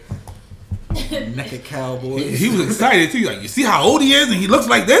is it? Naked cowboys. He was excited too. Like, you see how old he is, and he looks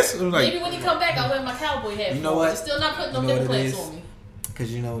like this. I was like, maybe when he come back, I'll wear my cowboy hat. You know what? You're still not putting no You know nipple what it plates is? on me.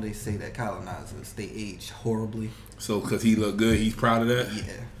 Because they say that colonizers, they age horribly. so because he looked good, he's proud of that. Yeah,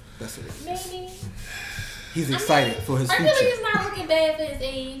 that's what it is. Maybe. He's excited for his future. Hercules is not looking bad for his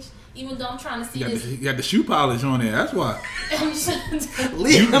age, even though I'm trying to see this. He got the shoe polish on there. That's why.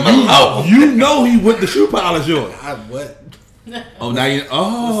 Leave him alone. You know he with the shoe polish on. What? Oh, now you.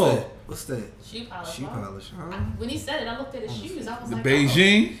 Oh, What's that? Shoe polish. Shoe polish, huh? When he said it, I looked at his shoes. I was the like,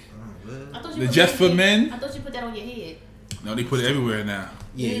 Beijing. I thought The put Just for Beijing- Men? I thought you put that on your head. No, they put it everywhere now.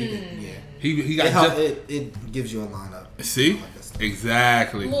 Yeah, yeah. He got It gives you a lineup. See?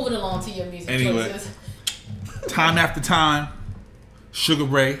 Exactly. Moving along to your music Anyway. choices. Time after time, Sugar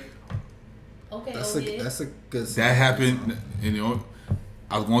Ray. Okay, That's a good song. That happened.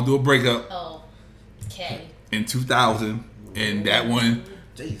 I was going through a breakup Oh, okay. in 2000, and that one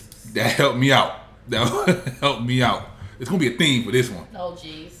Jesus. that helped me out. That helped me out. It's gonna be a theme for this one. Oh,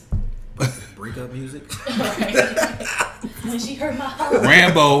 jeez. Breakup music. When she heard my heart.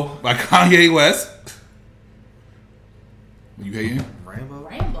 Rambo by Kanye West. You hating?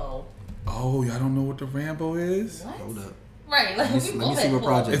 Rambo. Oh, y'all don't know what the Rambo is? What? Hold up. Right. Like, Let me see what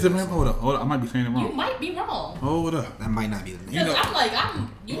project. It's a Rambo. Hold up. I might be saying it You wrong. might be wrong. Hold up. That might not be the name. Because I'm like,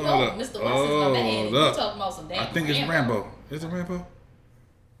 Hold up. Mr. West is my man. You Hold up. talking about some damn I think it's Rambo. Is it Rambo?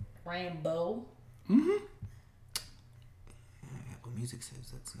 Rambo. Apple Music says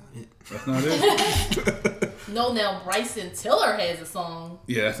that's not it. That's not it? No, now Bryson Tiller has a song,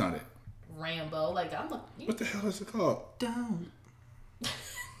 Yeah, that's not it. Rambo. Like, I'm like, What the hell is it called? Don't.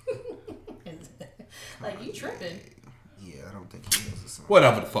 like you tripping. Yeah, I don't think he has a song.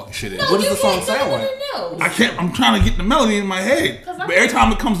 Whatever the fucking shit is. No, What does you the song can't- sound no, like? No. I can't. I'm trying to get the melody in my head. 'Cause But I'm- every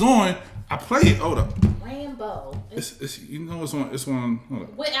time it comes on, I play it. Hold up. Rambo. It's you know it's on. It's on. Hold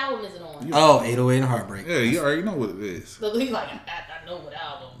up. What album is it on? Oh, 808 and Heartbreak. Yeah, you already know what it is. But he's like, I know what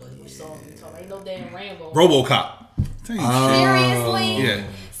album, but which song you talking? Ain't no damn Rambo. RoboCop. Tell you Seriously? shit. Yeah.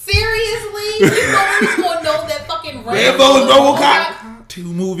 Seriously? You know who's gonna know that fucking Rambo? Rambo and RoboCop. Two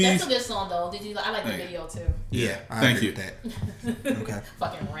movies. That's a good song though. Did you? I like the Thank you. video too. Yeah, I Thank agree you. with that. Okay.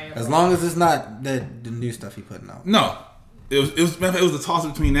 Fucking Rambo. As long as it's not the new stuff he putting out. No, it was a toss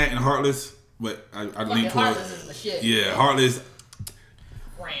between that and Heartless, but I Fucking lean towards. Heartless is the shit. Yeah, Heartless.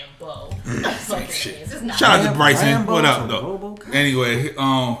 Rambo. That's fucking Shit. it is. It's not. Shout out to Bryson. Rambo What up to though? RoboCop? Anyway,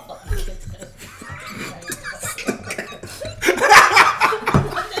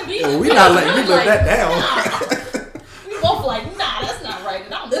 We not letting you live that down. We both like, nah, that's not right.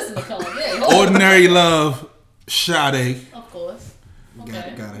 And I'm listening to Kanye. Ordinary Love, Sade. Of course. Okay.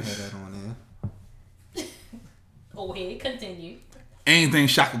 Gotta have that on there. Anything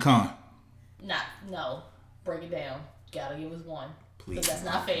Shaka Khan. No. Break it down. Gotta give us one. Please. Because that's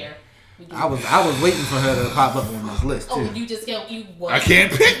not fair. I was waiting for her to pop up on this list too. Oh, you just can't. I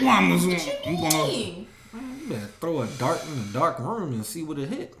can't pick one. What you mean? You better throw a dart in a dark room and see what it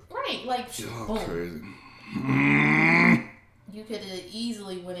hit. Right, like boom. Crazy. You could have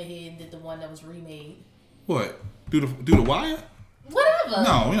easily went ahead and did the one that was remade. What? Do the wire? Whatever.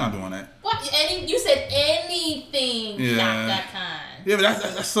 No, we're not doing that. What? You said anything. Yeah. Shaka Khan. Yeah, but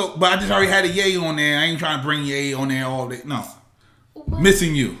that's so. But I just already had a Ye on there. I ain't trying to bring Ye on there all day. No. What?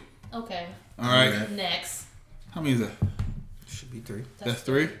 Missing You. Okay. All right. Next. How many is that? Should be 3. That's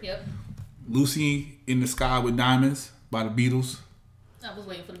 3. Yep. Lucy in the Sky with Diamonds by the Beatles. I was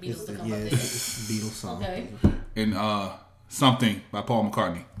waiting for the Beatles to come Yeah, up there. it's a Beatles song. Okay. And Something by Paul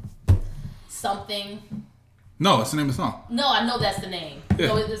McCartney. Something. No, it's the name of the song. No, I know that's the name. Yeah.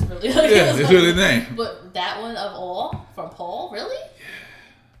 No, it is really. Yeah, it's really the name. But that one of all from Paul, really? Yeah.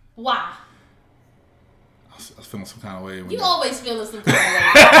 Why? I was feeling some kind of way. You always feeling some kind of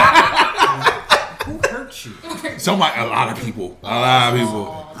way. Who hurt you? A lot of people. A lot of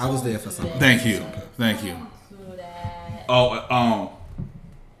people. I was there for something. Thank you. Thank you. Do that. Oh,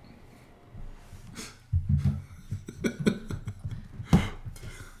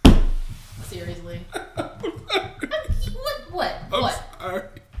 Seriously. What? Sorry.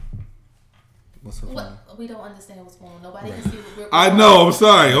 What's so funny? What? We don't understand what's going on. Nobody can see what we're I know. I'm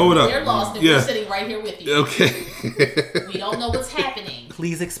sorry. Hold up. We're lost and Yeah. we're sitting right here with you. Okay. We don't know what's happening.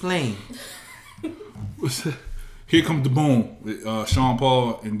 Please explain. Here Comes the Boom with Sean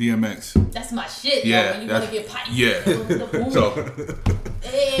Paul and DMX. That's my shit, Yeah, yo. When you want to get piped. yeah. So,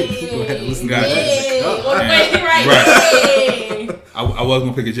 Hey. Go ahead and listen to Gotcha. Hey. that. What a way, right? Right. Hey. I was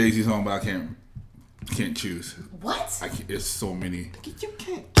gonna pick a Jay-Z song, but I can't choose. What? It's so many. You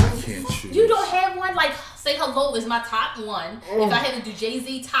can't. I can't choose. You don't have one? Like, Say Hello is my top one. If I had to do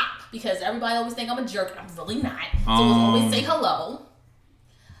Jay-Z top, because everybody always think I'm a jerk, and I'm really not. So it's always Say Hello.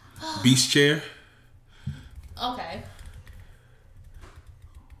 Beast Chair. Okay.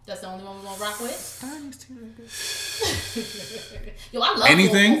 That's the only one we want to rock with? Yo, I love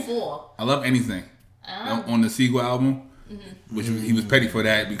Anything? 444. I love Anything. On the Seagull album, which he was petty for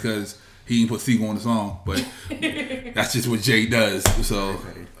that because he didn't put Seagull on the song, but that's just what Jay does. So,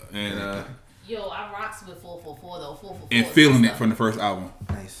 and Yo, I rocks with 444 though. 444. and Feeling It from the first album.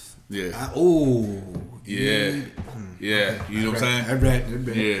 Nice. Yeah. Yeah. Yeah. You know what I'm saying? I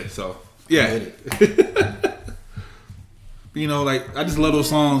read. Yeah. So, yeah. You know, like, I just love those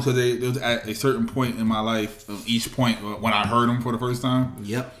songs because they was at a certain point in my life, each point when I heard them for the first time.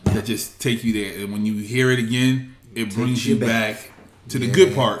 Yep. That just take you there. And when you hear it again, it brings you back to the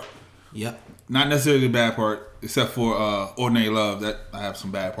good part. Yep. Not necessarily the bad part, except for Ordinary Love. That I have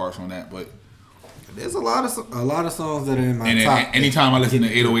some bad parts on that, but There's a lot of songs that are in my and top. then anytime I listen to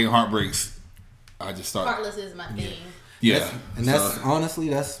 808 Heartbreaks, I just start. Heartless is my thing. Yeah, And that's honestly,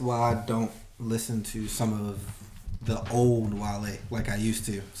 that's why I don't listen to some of the old Wale like I used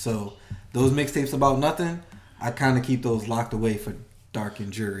to. So those mixtapes about nothing, I kind of keep those locked away for dark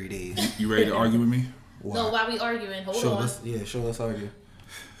and jury days. You ready to argue with me? Why? No, why we arguing? Hold on. Let's argue.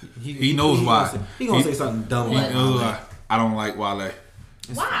 He knows why. He gonna say something dumb. He like knows Wale. why. I don't like Wale.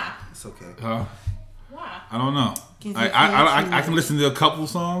 Why? It's okay. Huh? Why? I don't know. I can listen to a couple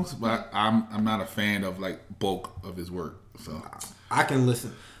songs, but I'm not a fan of like bulk of his work. So I can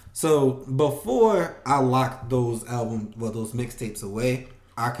listen. So before I locked those those mixtapes away,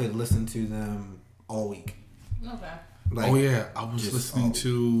 I could listen to them all week. Okay. Like, oh yeah, I was listening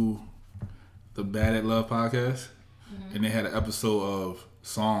to the Bad at Love podcast, and they had an episode of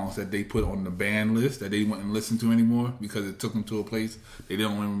songs that they put on the banned list that they wouldn't listen to anymore because it took them to a place they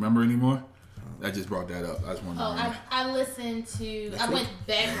don't even remember anymore. I just brought that up. I just wanted to I listened to. I went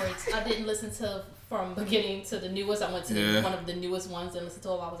backwards. I didn't listen to from beginning to the newest. I went to one of the newest ones and listened to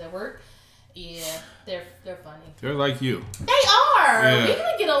it while I was at work. Yeah, they're funny. They're like you. They are. Yeah. We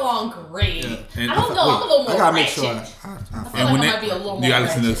can get along great. Yeah. And I don't know. I'm a little more I gotta make ratchet. sure. I feel And like when I they, might be a little more you gotta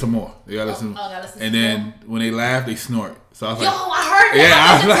listen to ratchet. some more. You gotta listen. gotta listen and to then when they laugh, they snort. So I was Yo, like, I heard that. Yeah,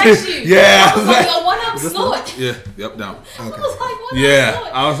 I was I like, was text like- you. yeah, I was like, yo, what up, this snort? yeah, yep, down. I was like, what up, Yeah,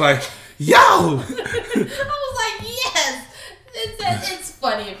 snort? I was like, yo. I was like, yes. It's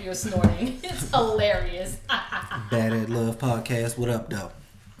funny if you're snorting. It's hilarious. Bad at Love podcast. What up, though?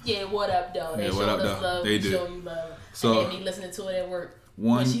 Yeah, what up, though? They Yeah, showed what up, us though? love. They We do. show you love. So- and then me listening to it at work.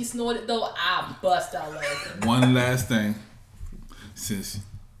 One- When she snorted, though, I bust out laughing. One last thing, since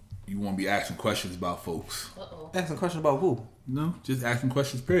you won't be asking questions about folks. Uh-oh. Asking a question about who? No, just asking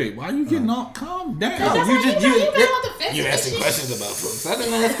questions. Period. Why are you getting all calm down? That's how you been on the fence you with asking shit. questions about folks. I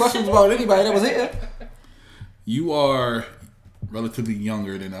didn't ask questions about anybody that was here. You are relatively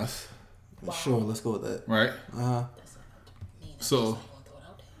younger than us. Wow. Sure, let's go with that. Right? So,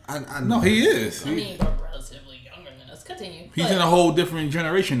 I no, he is. I mean, we're relatively younger than us. Continue. He's in a whole different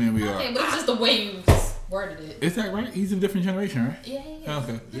generation than we are. Okay, but it's just the way you just worded it. Is that right? He's in a different generation, right? Yeah.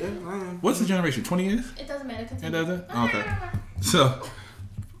 Okay. Yeah, I am. What's the generation? 20 years? It doesn't matter. It Continue. doesn't? Okay. So,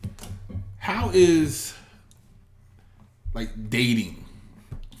 how is, like, dating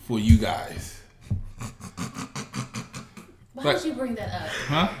for you guys? Why would you bring that up?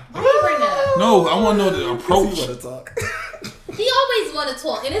 Huh? Why do you bring that up? No, I want to know the approach. You want to talk? He always want to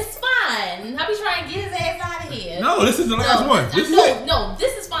talk, and it's fine. I be trying to get his ass out of here. No, this is the last one. This is it. No,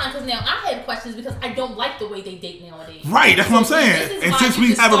 this is fine because now I had questions because I don't like the way they date nowadays. Right, that's what I'm This saying. is And why since you we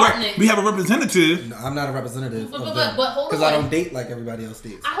just have starting we have a representative. No, I'm not a representative But of them. hold Because I on. don't date like everybody else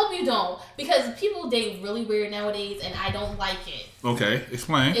dates. I hope you don't because people date really weird nowadays, and I don't like it. Okay,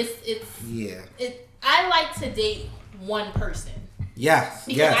 explain. Yeah. I like to date one person. Yes.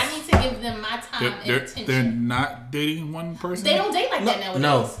 Because Yes. I need to give them my time and attention. They're not dating one person? They don't date like that nowadays.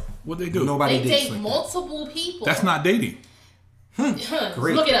 No. What they do? Nobody They dates date like multiple people. That's not dating.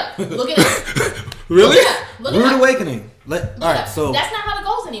 Great. Look it up. Look it up. Really? Look that. it Rude up. awakening. All right, so That's not how it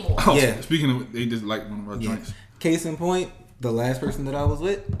goes anymore. Oh, Yeah. Speaking of, they just like one of our yeah. joints. Case in point, the last person that I was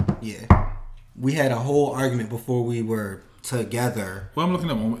with, yeah, we had a whole argument before we were together. Well, I'm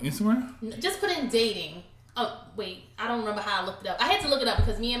looking up on Instagram. Just put in dating. Oh, wait. I don't remember how I looked it up. I had to look it up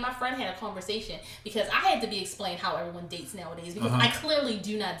because me and my friend had a conversation because I had to be explained how everyone dates nowadays because I clearly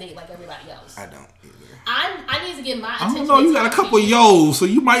do not date like everybody else. I don't either. I need to get my I attention. don't know. You got a and couple attention. yo's, so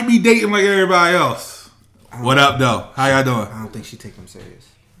you might be dating like everybody else. What up, though? How y'all doing? I don't think she take them serious.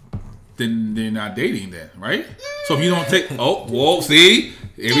 Then they're not dating, then, right? So if you don't take, whoa, see,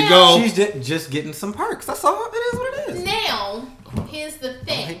 here we go. She's just getting some perks. That's all. It is what it is. Now, here's the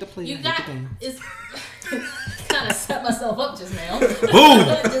thing. hate to play, You I hate got the game. it's kind of set myself up just now. Boom.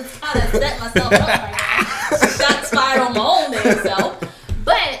 Just kind of set myself up right now. Shots fired on my own damn self.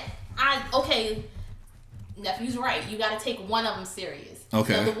 But nephew's right. You got to take one of them serious.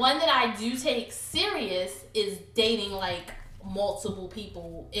 Okay. So the one that I do take serious is dating like multiple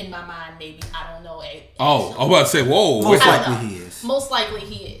people in my mind. Maybe I don't know. Oh, I was about to say, whoa. Most I don't likely know. he is. Most likely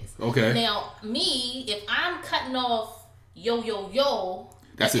he is. Okay. Now, me, if I'm cutting off yo,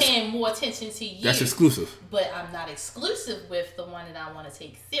 That's I'm paying more attention to you. That's exclusive. But I'm not exclusive with the one that I want to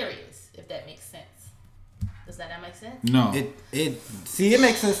take serious, if that makes sense. Does that not make sense? No. It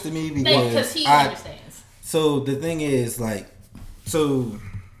makes sense to me Because he I, understands. So the thing is, like, so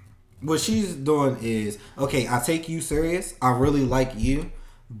what she's doing is, okay, I take you serious. I really like you,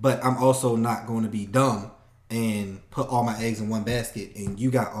 but I'm also not going to be dumb and put all my eggs in one basket, and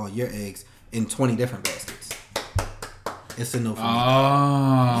you got all your eggs in 20 different baskets. It's a no for me.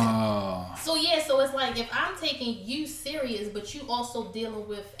 Oh. So it's like if I'm taking you serious, but you also dealing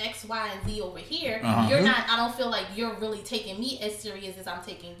with X, Y, and Z over here, you're not. I don't feel like you're really taking me as serious as I'm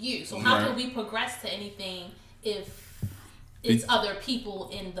taking you. So how can we progress to anything if it's other people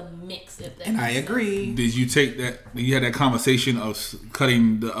in the mix? If that And I makes sense? agree. Did you take that? Did you had that conversation of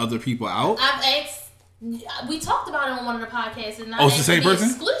cutting the other people out? I've asked. We talked about it on one of the podcasts, and Oh, it's the same person?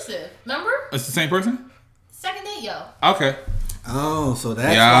 Exclusive. Remember? It's the same person? Second date, yo. Okay. Oh, so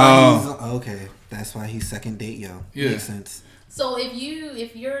that's Yo. why he's okay. That's why he's second date, yo. Yeah. Makes sense. So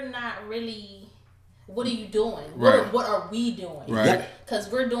if you're not really, what are you doing? Right. What are we doing? Right. Because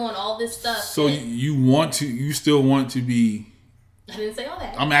we're doing all this stuff. So and- you still want to be. I didn't say all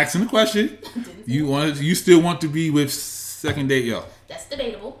that. I'm asking the question. You still want to be with second date, yo? That's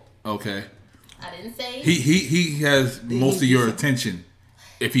debatable. Okay. I didn't say. He has most of your attention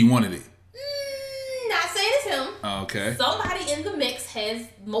if he wanted it. Not saying it's him. Okay. Somebody in the mix has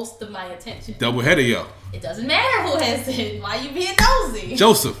most of my attention. Double header, yo. It doesn't matter who has it. Why you being nosy?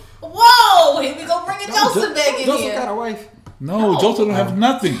 Joseph. Whoa! Here we go bringing Joseph back in Joseph here. got a wife. No, Joseph don't have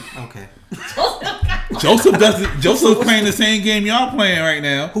nothing. Okay. Joseph doesn't. Joseph's playing the same game y'all playing right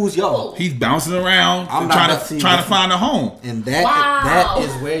now. Who's y'all? He's bouncing around I'm and not trying about to to see find a home. And that Wow. that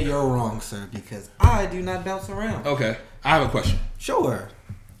is where you're wrong, sir, because I do not bounce around. Okay, I have a question. Sure.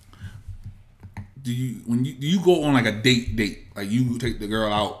 Do you go on like a date? Like you take the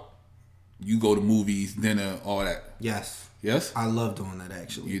girl out, you go to movies, dinner, all that. Yes. Yes, I love doing that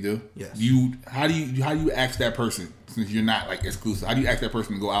actually. you do. Yes. How do you ask that person since you're not like exclusive? How do you ask that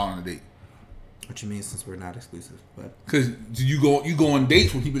person to go out on a date? What you mean since we're not exclusive? But Because you go on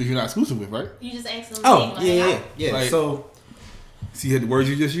dates with people that you're not exclusive with, right? You just ask them. oh to hang out. yeah. Like- so See the words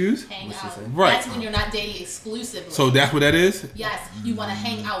you just used? Hang What's she out. say? Right. That's when you're not dating exclusively. So that's what that is. yes, you want to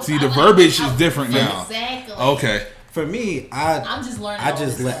hang out. See, I the like verbiage hang is out. different now. Exactly. Okay. for me, I'm just learning. I all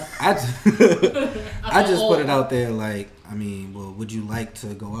just this let stuff. I just I I feel just put it old. out there like I mean, well, would you like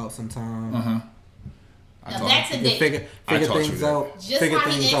to go out sometime? Now that's a date. Figure things out. Just figure how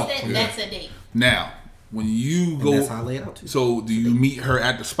he things out. asked that, that's a date. Now, when you And go, that's how I lay it out too. so do you meet her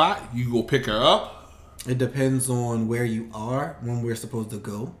at the spot? You go pick her up? It depends on where you are when we're supposed to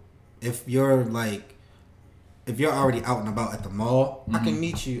go. If you're already out and about at the mall, I can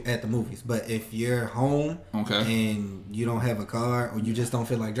meet you at the movies. But if you're home and you don't have a car or you just don't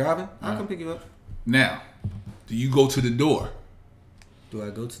feel like driving, I'll come pick you up. Now, do you go to the door? Do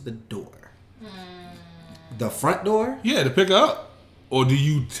I go to the door? The front door? Yeah, to pick her up. Or do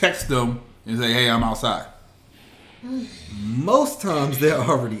you text them and say, hey, I'm outside? Most times they're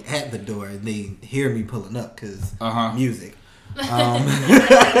already at the door and they hear me pulling up because music.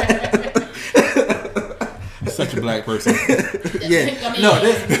 Such a black person. Yeah. No,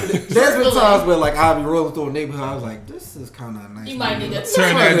 there's been times where like I'll be rolling through a neighborhood. I was like, this is kind of nice. You might need to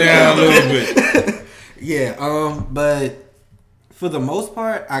turn that down a little bit. Yeah. But for the most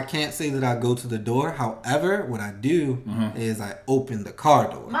part, I can't say that I go to the door. However, what I do is I open the car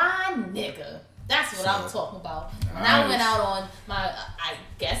door. My nigga. That's what I'm talking about. When I went out on my, I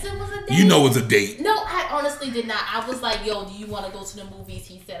guess it was a date. You know it's a date. No, I honestly did not. I was like, yo, do you want to go to the movies?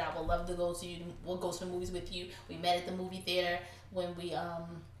 He said, I would love to go to you. We'll go to the movies with you. We met at the movie theater when we, So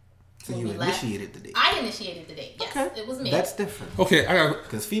you initiated the date. I initiated the date. Yes, Okay. it was me. That's different. Okay,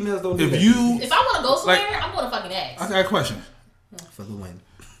 Because females don't do that. If I want to go somewhere, I'm going to fucking ask. I got a question. For the win.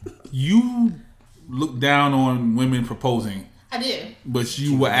 You look down on women proposing. I do. But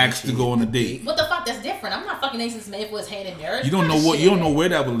you were asked to go on a date. What the fuck? That's different. I'm not fucking asking this man for his hand in marriage. You don't know what. You don't know where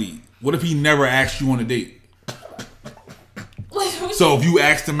that would lead. What if he never asked you on a date? So if you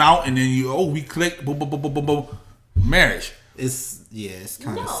asked him out and then we clicked, boom, boom, boom, boom, boom, boom, marriage. It's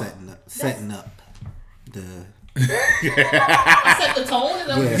kind of setting up the. Set the tone.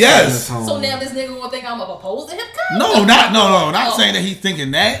 Yes. So now this nigga gonna think I'm gonna propose to him? No, not saying that he's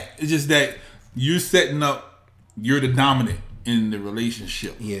thinking that. It's just that you're setting up. You're the dominant in the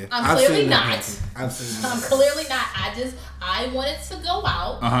relationship. Yeah, I'm clearly not. I've seen that. I'm clearly not. I wanted to go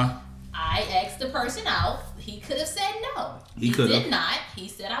out. I asked the person out. He could have said no. He did not. He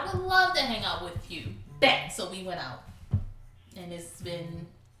said I would love to hang out with you. Bet. So we went out, and it's been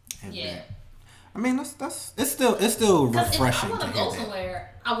I mean, it's still refreshing. If I want to go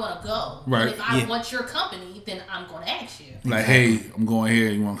somewhere, I want to go. Right. And if I want your company, then I'm going to ask you. Like, hey, I'm going here.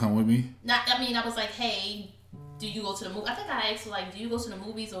 You want to come with me? I was like, hey, do you go to the movie? I think I asked like, do you go to the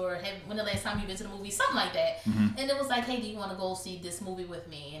movies or when the last time you've been to the movies? Something like that. And it was like, hey, do you want to go see this movie with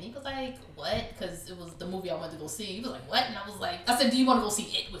me? And he was like, what? Because it was the movie I wanted to go see. He was like, what? And I said, do you want to go see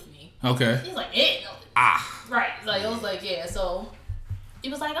it with me? Okay. He's like, it? Right. Like, I was like, yeah. So he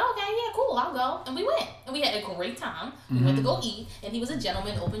was like, okay, yeah, cool, I'll go. And we went. And we had a great time. We went to go eat. And he was a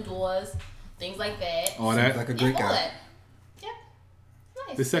gentleman, open doors, things like that. All that? Like a great guy. All that. Yeah.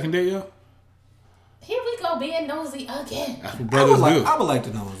 Nice. The second date, yo? Here we go, being nosy again. That's what brothers do. I would like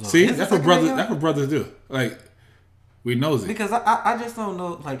to know as well. See, that's what brothers do. Like, we nosy. Because I just don't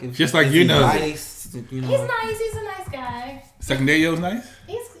know, like, if just like you know. Nice, you know. He's nice. He's a nice guy. Second date, yo's nice?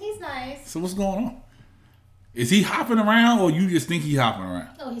 He's nice. So what's going on? Is he hopping around or you just think he's hopping around?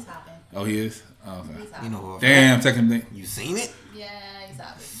 No, he's hopping. Oh, he is? Oh, okay. He's hopping. You know, damn, second date. You seen it? Yeah, he's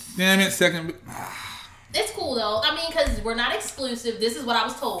hopping. Damn it, second. It's cool though. I mean, because we're not exclusive. This is what I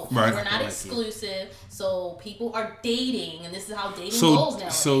was told. Right. We're not exclusive. So people are dating, and this is how dating goes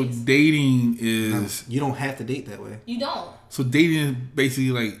nowadays. So dating is. You don't have to date that way. You don't. So dating is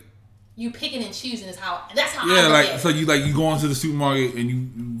basically like. You picking and choosing is how. That's how. Yeah, I like look at so you go into the supermarket and you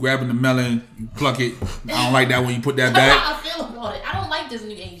grabbing the melon, you pluck it. I don't like that when you put that That's back. how I feel about it. I don't like this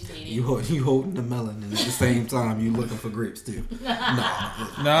new age dating. You holding the melon, and at the same time you looking for grapes too.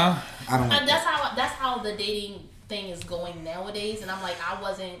 Nah. I don't. Like that's how the dating thing is going nowadays, and I'm like, I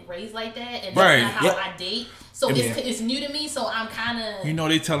wasn't raised like that, and that's Right. not how I date. So it's new to me. So I'm kind of. You know,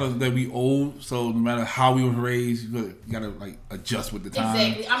 they tell us that we old, so no matter how we were raised, you gotta like adjust with the time.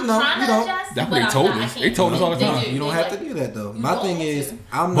 Exactly. I'm trying to adjust. That's what they told us. They told us all the time. You don't have to do that though. My thing is,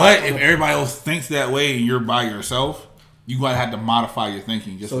 But if everybody else thinks that way and you're by yourself, you gotta have to modify your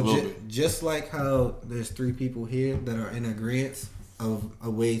thinking just a little bit. Just like how there's 3 people here that are in agreement of a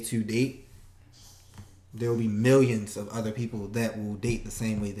way to date, there will be millions of other people that will date the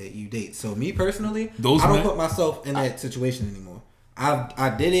same way that you date. So me personally, I don't put myself in that situation anymore. I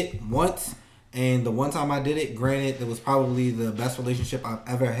did it once, and the one time I did it, granted, it was probably the best relationship I've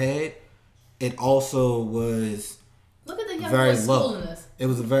ever had. It also was Look at the young very boy low. schooling us. It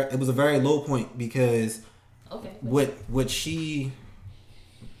was a very low point because Okay. what she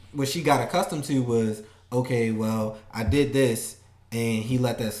got accustomed to was, okay, well, I did this and he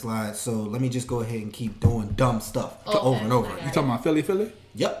let that slide. So let me just go ahead and keep doing dumb stuff over and over. You talking about Philly?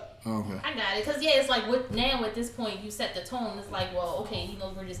 Yep. Oh, okay. I got it, cause it's like at this point you set the tone. It's like, well, okay, he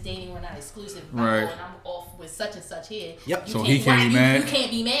knows we're just dating, we're not exclusive, right? And I'm off with such and such here. Yep. So he can't be mad. You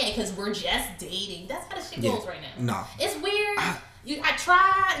can't be mad because we're just dating. That's how the shit goes right now. No, it's weird. I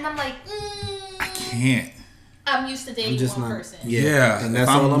tried, and I'm like, I can't. I'm used to dating one person. Yeah, and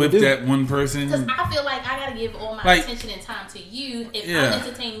that's if I'm with that one person, because I feel like I gotta give all my attention and time to you. If I'm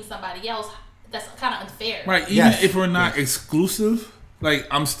entertaining somebody else, that's kind of unfair. Right. Even if we're not exclusive. Like,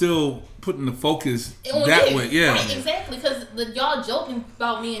 I'm still putting the focus that way. Yeah. Right, exactly. Because y'all joking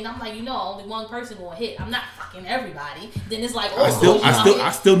about me, and I'm like, only one person going to hit. I'm not fucking everybody. Then it's like, I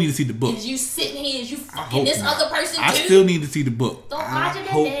still need to see the book. Is you sitting here? Is you fucking this other person too? I still need to see the book. Don't mind your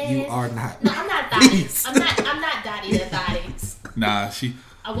hope business. you are not. No, I'm not Dottie. I'm not Dottie the Dottie. Nah,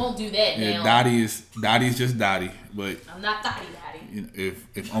 I won't do that now. Dottie is just Dottie, but I'm not Dottie.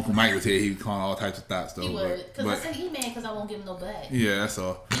 If Uncle Mike was here, he'd call all types of thoughts though. He would, because I said he mad because I won't give him no butt. Yeah, that's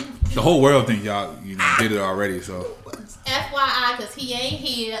all. The whole world think y'all did it already. So FYI, because he ain't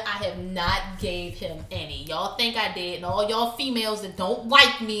here, I have not gave him any. Y'all think I did, and all y'all females that don't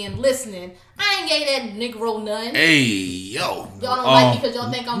like me and listening, I ain't gave that Negro none. Hey yo, y'all don't like me because y'all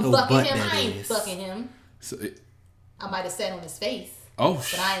think I'm fucking him. I ain't fucking him. So I might have sat on his face.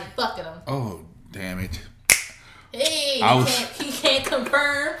 But I ain't fucking him. Oh damn it. Hey, he can't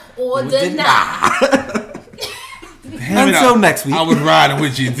confirm or deny. Until next week. I was riding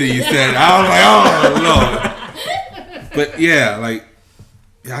with you until you said it. I was like, oh Lord. But yeah,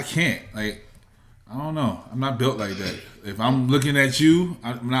 I can't. I don't know. I'm not built like that. If I'm looking at you,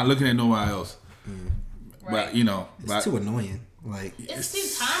 I'm not looking at nobody else. Right. But it's too annoying. It's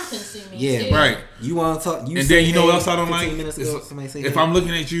too time consuming. Yeah, too. right. You want to talk? And then you know what else I don't like? If I'm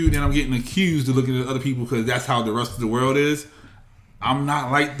looking at you, then I'm getting accused of looking at other people because that's how the rest of the world is. I'm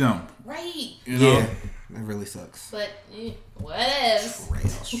not like them. Right. Yeah, that really sucks. But whatevs.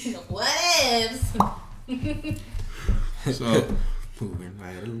 Whatevs. So moving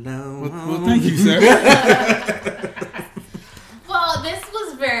right along. Well, thank you, sir. Well, this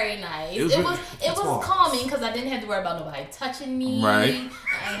was very nice. It was calming because I didn't have to worry about nobody touching me. Right. I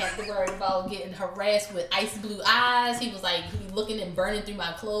didn't have to worry about getting harassed with ice blue eyes. He was looking and burning through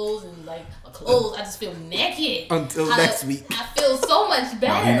my clothes and my clothes. I just feel naked. Until next week. I feel so much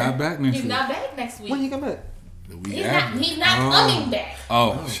better. No, he's not back next week. He's not back next week. When you come back? He's not coming back.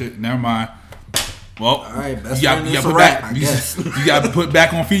 Oh shit! Never mind. Well, all right, you got to put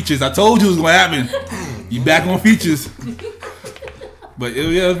back on features. I told you it was gonna happen. You back on features. But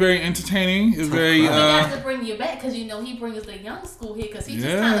it was very entertaining. It was very. We got to bring you back because he brings the young school here because he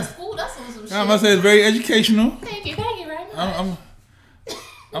just kind of schooled us on some shit. I must say it's very educational. Thank you very much.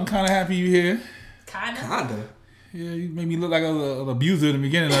 I'm kind of happy you here. Kinda. Yeah, you made me look like an abuser in the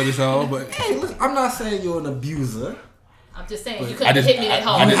beginning of this all, but hey, look, I'm not saying you're an abuser. I'm just saying you couldn't hit me that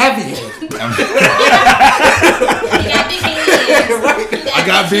hard. I'm heavy. He got big hands. I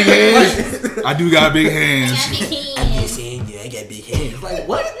got big hands. I do got big hands. I got big hands. I'm just saying, I got big hands. Like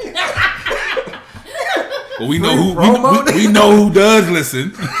what? Well, we know who does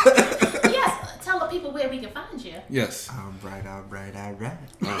listen. Yes, tell the people where we can find you. Yes. All right.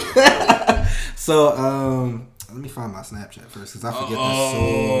 So, let me find my Snapchat first because I forget this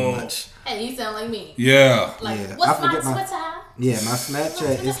so much. Hey, you sound like me. Yeah. What's my Twitter? Yeah, my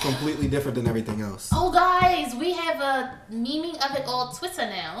Snapchat is completely different than everything else. Oh, guys, we have a memeing of it all Twitter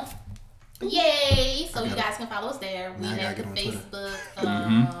now. Yay! So you guys can follow us there. We have the Facebook.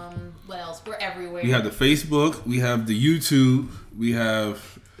 What else? We're everywhere. We have the Facebook. We have the YouTube. We have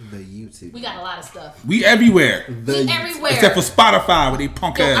the YouTube. We got a lot of stuff. We everywhere. We everywhere. Except for Spotify with they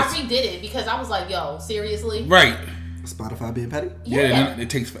punk ass. I redid it because I was like, yo, seriously? Right. Spotify being petty? Yeah, it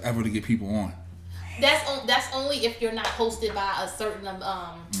takes forever to get people on. That's only if you're not hosted by a certain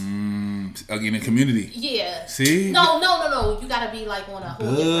in a community. Yeah. See? No. You gotta be on a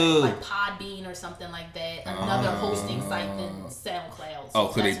whole different, like Podbean or something like that. Another hosting site than SoundCloud. So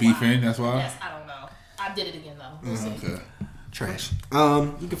could they beefing? That's why. Yes, I don't know. I did it again though. We'll see. Okay. Trash.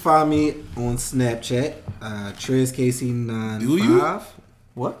 You can find me on Snapchat, TrezKC95. Do you?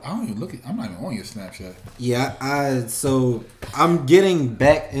 What? I don't even look at. I'm not even on your Snapchat. Yeah, so I'm getting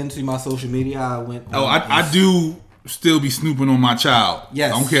back into my social media. I went. I do still be snooping on my child.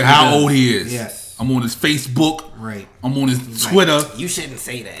 Yes. I don't care how old he is. Yes. I'm on his Facebook. Right. I'm on his Twitter. You shouldn't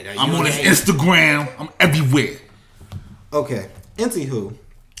say that. I'm on his Instagram. I'm everywhere. Okay. Anywho.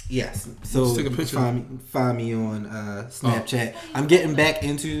 Yes. So take a picture. Find me on Snapchat. I'm getting back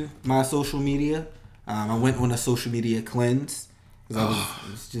into my social media. I went on a social media cleanse. because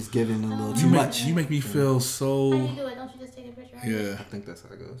I was just giving a little too You much. make me feel so. How do you do it? Don't you just take a picture? Yeah. I think that's how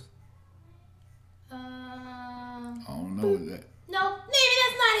it goes. I don't know that. No, maybe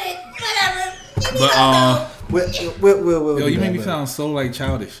that's not it. Whatever. Maybe But We'll yo, do you that make me later. sound so like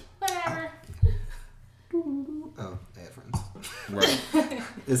childish. Whatever. Oh, I had friends. Right.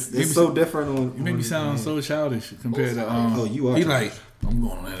 It's so different on. You make me sound so childish compared to Oh, you are He childish. like I'm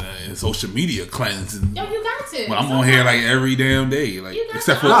going on social media cleanse and Yo, you got to. but I'm on here like every damn day, like You got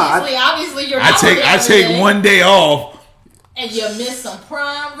except to. for Obviously, you're I not take on I there take every day. one day off. And you miss some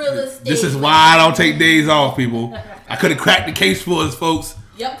prime real estate. This is why I don't take days off, people. I could have cracked the case for us, folks.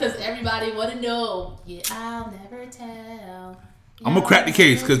 Yep, because everybody want to know. Yeah, I'll never tell. I'm gonna crack the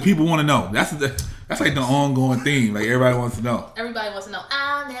case because people want to know. That's like the ongoing theme. Like everybody wants to know. Everybody wants to know.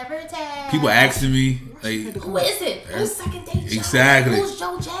 I'll never tell. People asking me, like, Who is it? Who's second date Joe? Exactly. Who's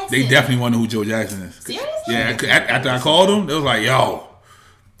Joe Jackson? they definitely want to know who Joe Jackson is. Seriously? Yeah. After I called him, they was like, "Yo,"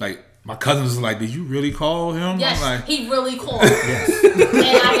 like my cousins was like, "Did you really call him?" Yes, I'm like, he really called. Yes. And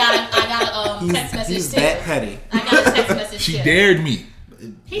I got a text message He's too. that petty. I got a text message "She too. dared me."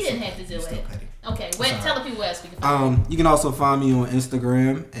 He didn't have to do Still it. petty. Okay, wait. Tell the people where else we can find You can also find me on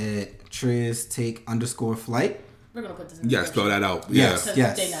Instagram at TrizTake_flight. We're gonna put this in the Yeah, spell description. that out. Yes. Because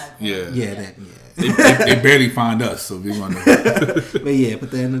Yes. they not- Yeah. Yeah, They barely find us, so we want to. But yeah,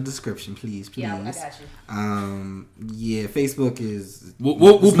 put that in the description, please. Yeah, I got you. Yeah, Facebook is.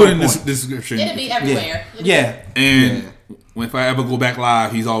 We'll there's put no in this point. description. It'll be everywhere. It'll be- Yeah. And if I ever go back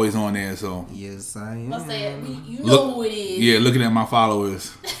live, he's always on there. So Yes, I am. Let's say it. You know Look- who it is. yeah, looking at my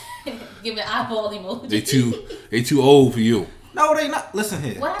followers, Give an eyeball emoji. they too old for you. No, they not. Listen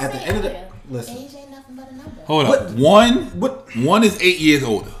here. What I At the say end of the earlier, listen. age ain't nothing but a number. Hold What? up, What? one is 8 years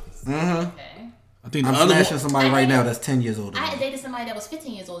older. Okay. I think the I'm other smashing one, somebody right now that's 10 years older. I than had me. dated somebody that was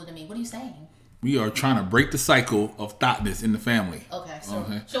 15 years older than me. What are you saying? we are trying to break the cycle of thoughtness in the family. Okay, so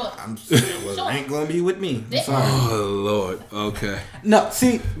Okay. sure. Well, it ain't gonna be with me. I'm Yeah. sorry. Oh Lord. Okay. No,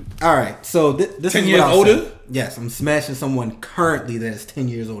 see, all right. So this 10 is years what I'll older? say. Yes, I'm smashing someone currently that is 10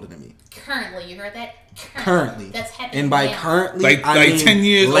 years older than me. Currently, you heard that? Currently. That's happening. And by now. currently, Like- I like mean 10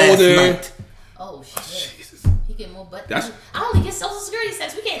 years last older. night. Oh shit. Jesus. He get more butt. That's- I only get Social Security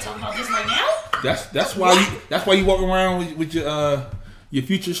checks. We can't talk about this right now. That's why you walk around with your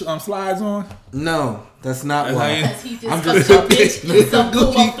future slides on. No, that's not That's how why. you- Because he just I'm such just- a bitch in some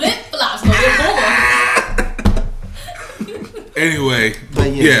Puma flip flops. No, they're Puma. Anyway,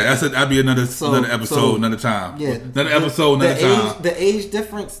 But yeah. that'd be another episode, so- another time. Yeah, Another episode, another time. The age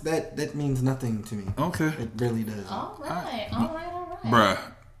difference that means nothing to me. Okay, It really does. All right, all right. bruh.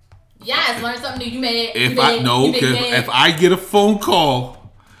 Yes, learn something new. You made. If I get a phone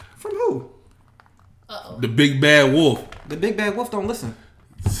call, From who? the big bad wolf, The big bad wolf don't listen.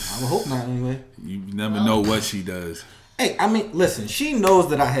 I would hope not. Anyway. you never know what she does. Hey, I mean, listen. She knows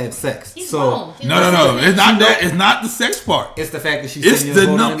that I have sex. He's so wrong. He No. listens to It's me. not that. It's not the sex part. it's the fact that she's It's 10 years the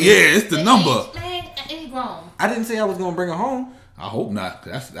older number. than me. Yeah, it's the number. Man, he grown. I didn't say I was gonna bring her home. I hope not.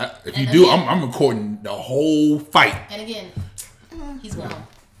 If you And do, again- I'm recording the whole fight. And again, he's grown.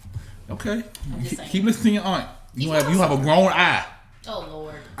 Okay, just saying. keep listening to your aunt. You He's have a grown eye. Oh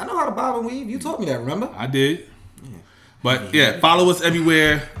Lord. I know how to bob and weave. You taught me that. Remember? I did. But yeah, follow us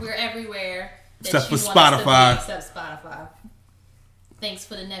everywhere. We're everywhere. that Except you for want us to be, Spotify. Except Spotify. Thanks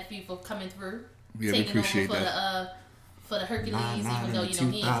for the nephew for coming through. Yeah, we taking appreciate over that. for the Hercules, Nine even though in you the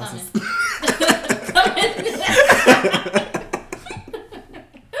know he ain't 2000s. coming.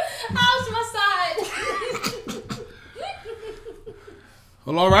 How's my side?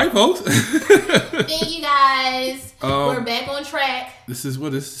 Well, all right, folks. Thank you guys. We're back on track. This is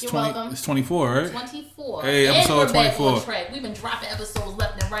what is You're 20. welcome. It's 24, right? 24. Hey, episode and we're back 24. on track. We've been dropping episodes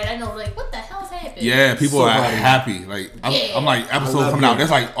left and right. I know, like, what the hell's happening? Yeah, people So are happy. happy. Like Yeah. I'm like episodes love coming out. it.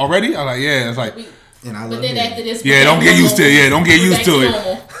 That's like already. I'm like yeah. It's like And I But love then it. after this, Yeah, we're don't back get to used to it. normal. Yeah, don't get used Back to it.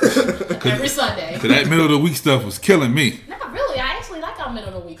 normal. Every Sunday. Cause that middle of the week stuff was killing me. Not really. I actually like our middle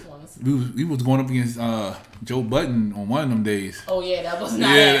of the week ones. We was going up against Joe Budden on one of them days. Oh yeah, that was not.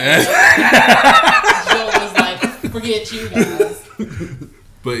 Yeah, Joe was like, forget you guys.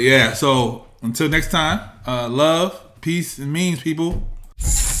 but yeah. So until next time, love, peace, and means, people.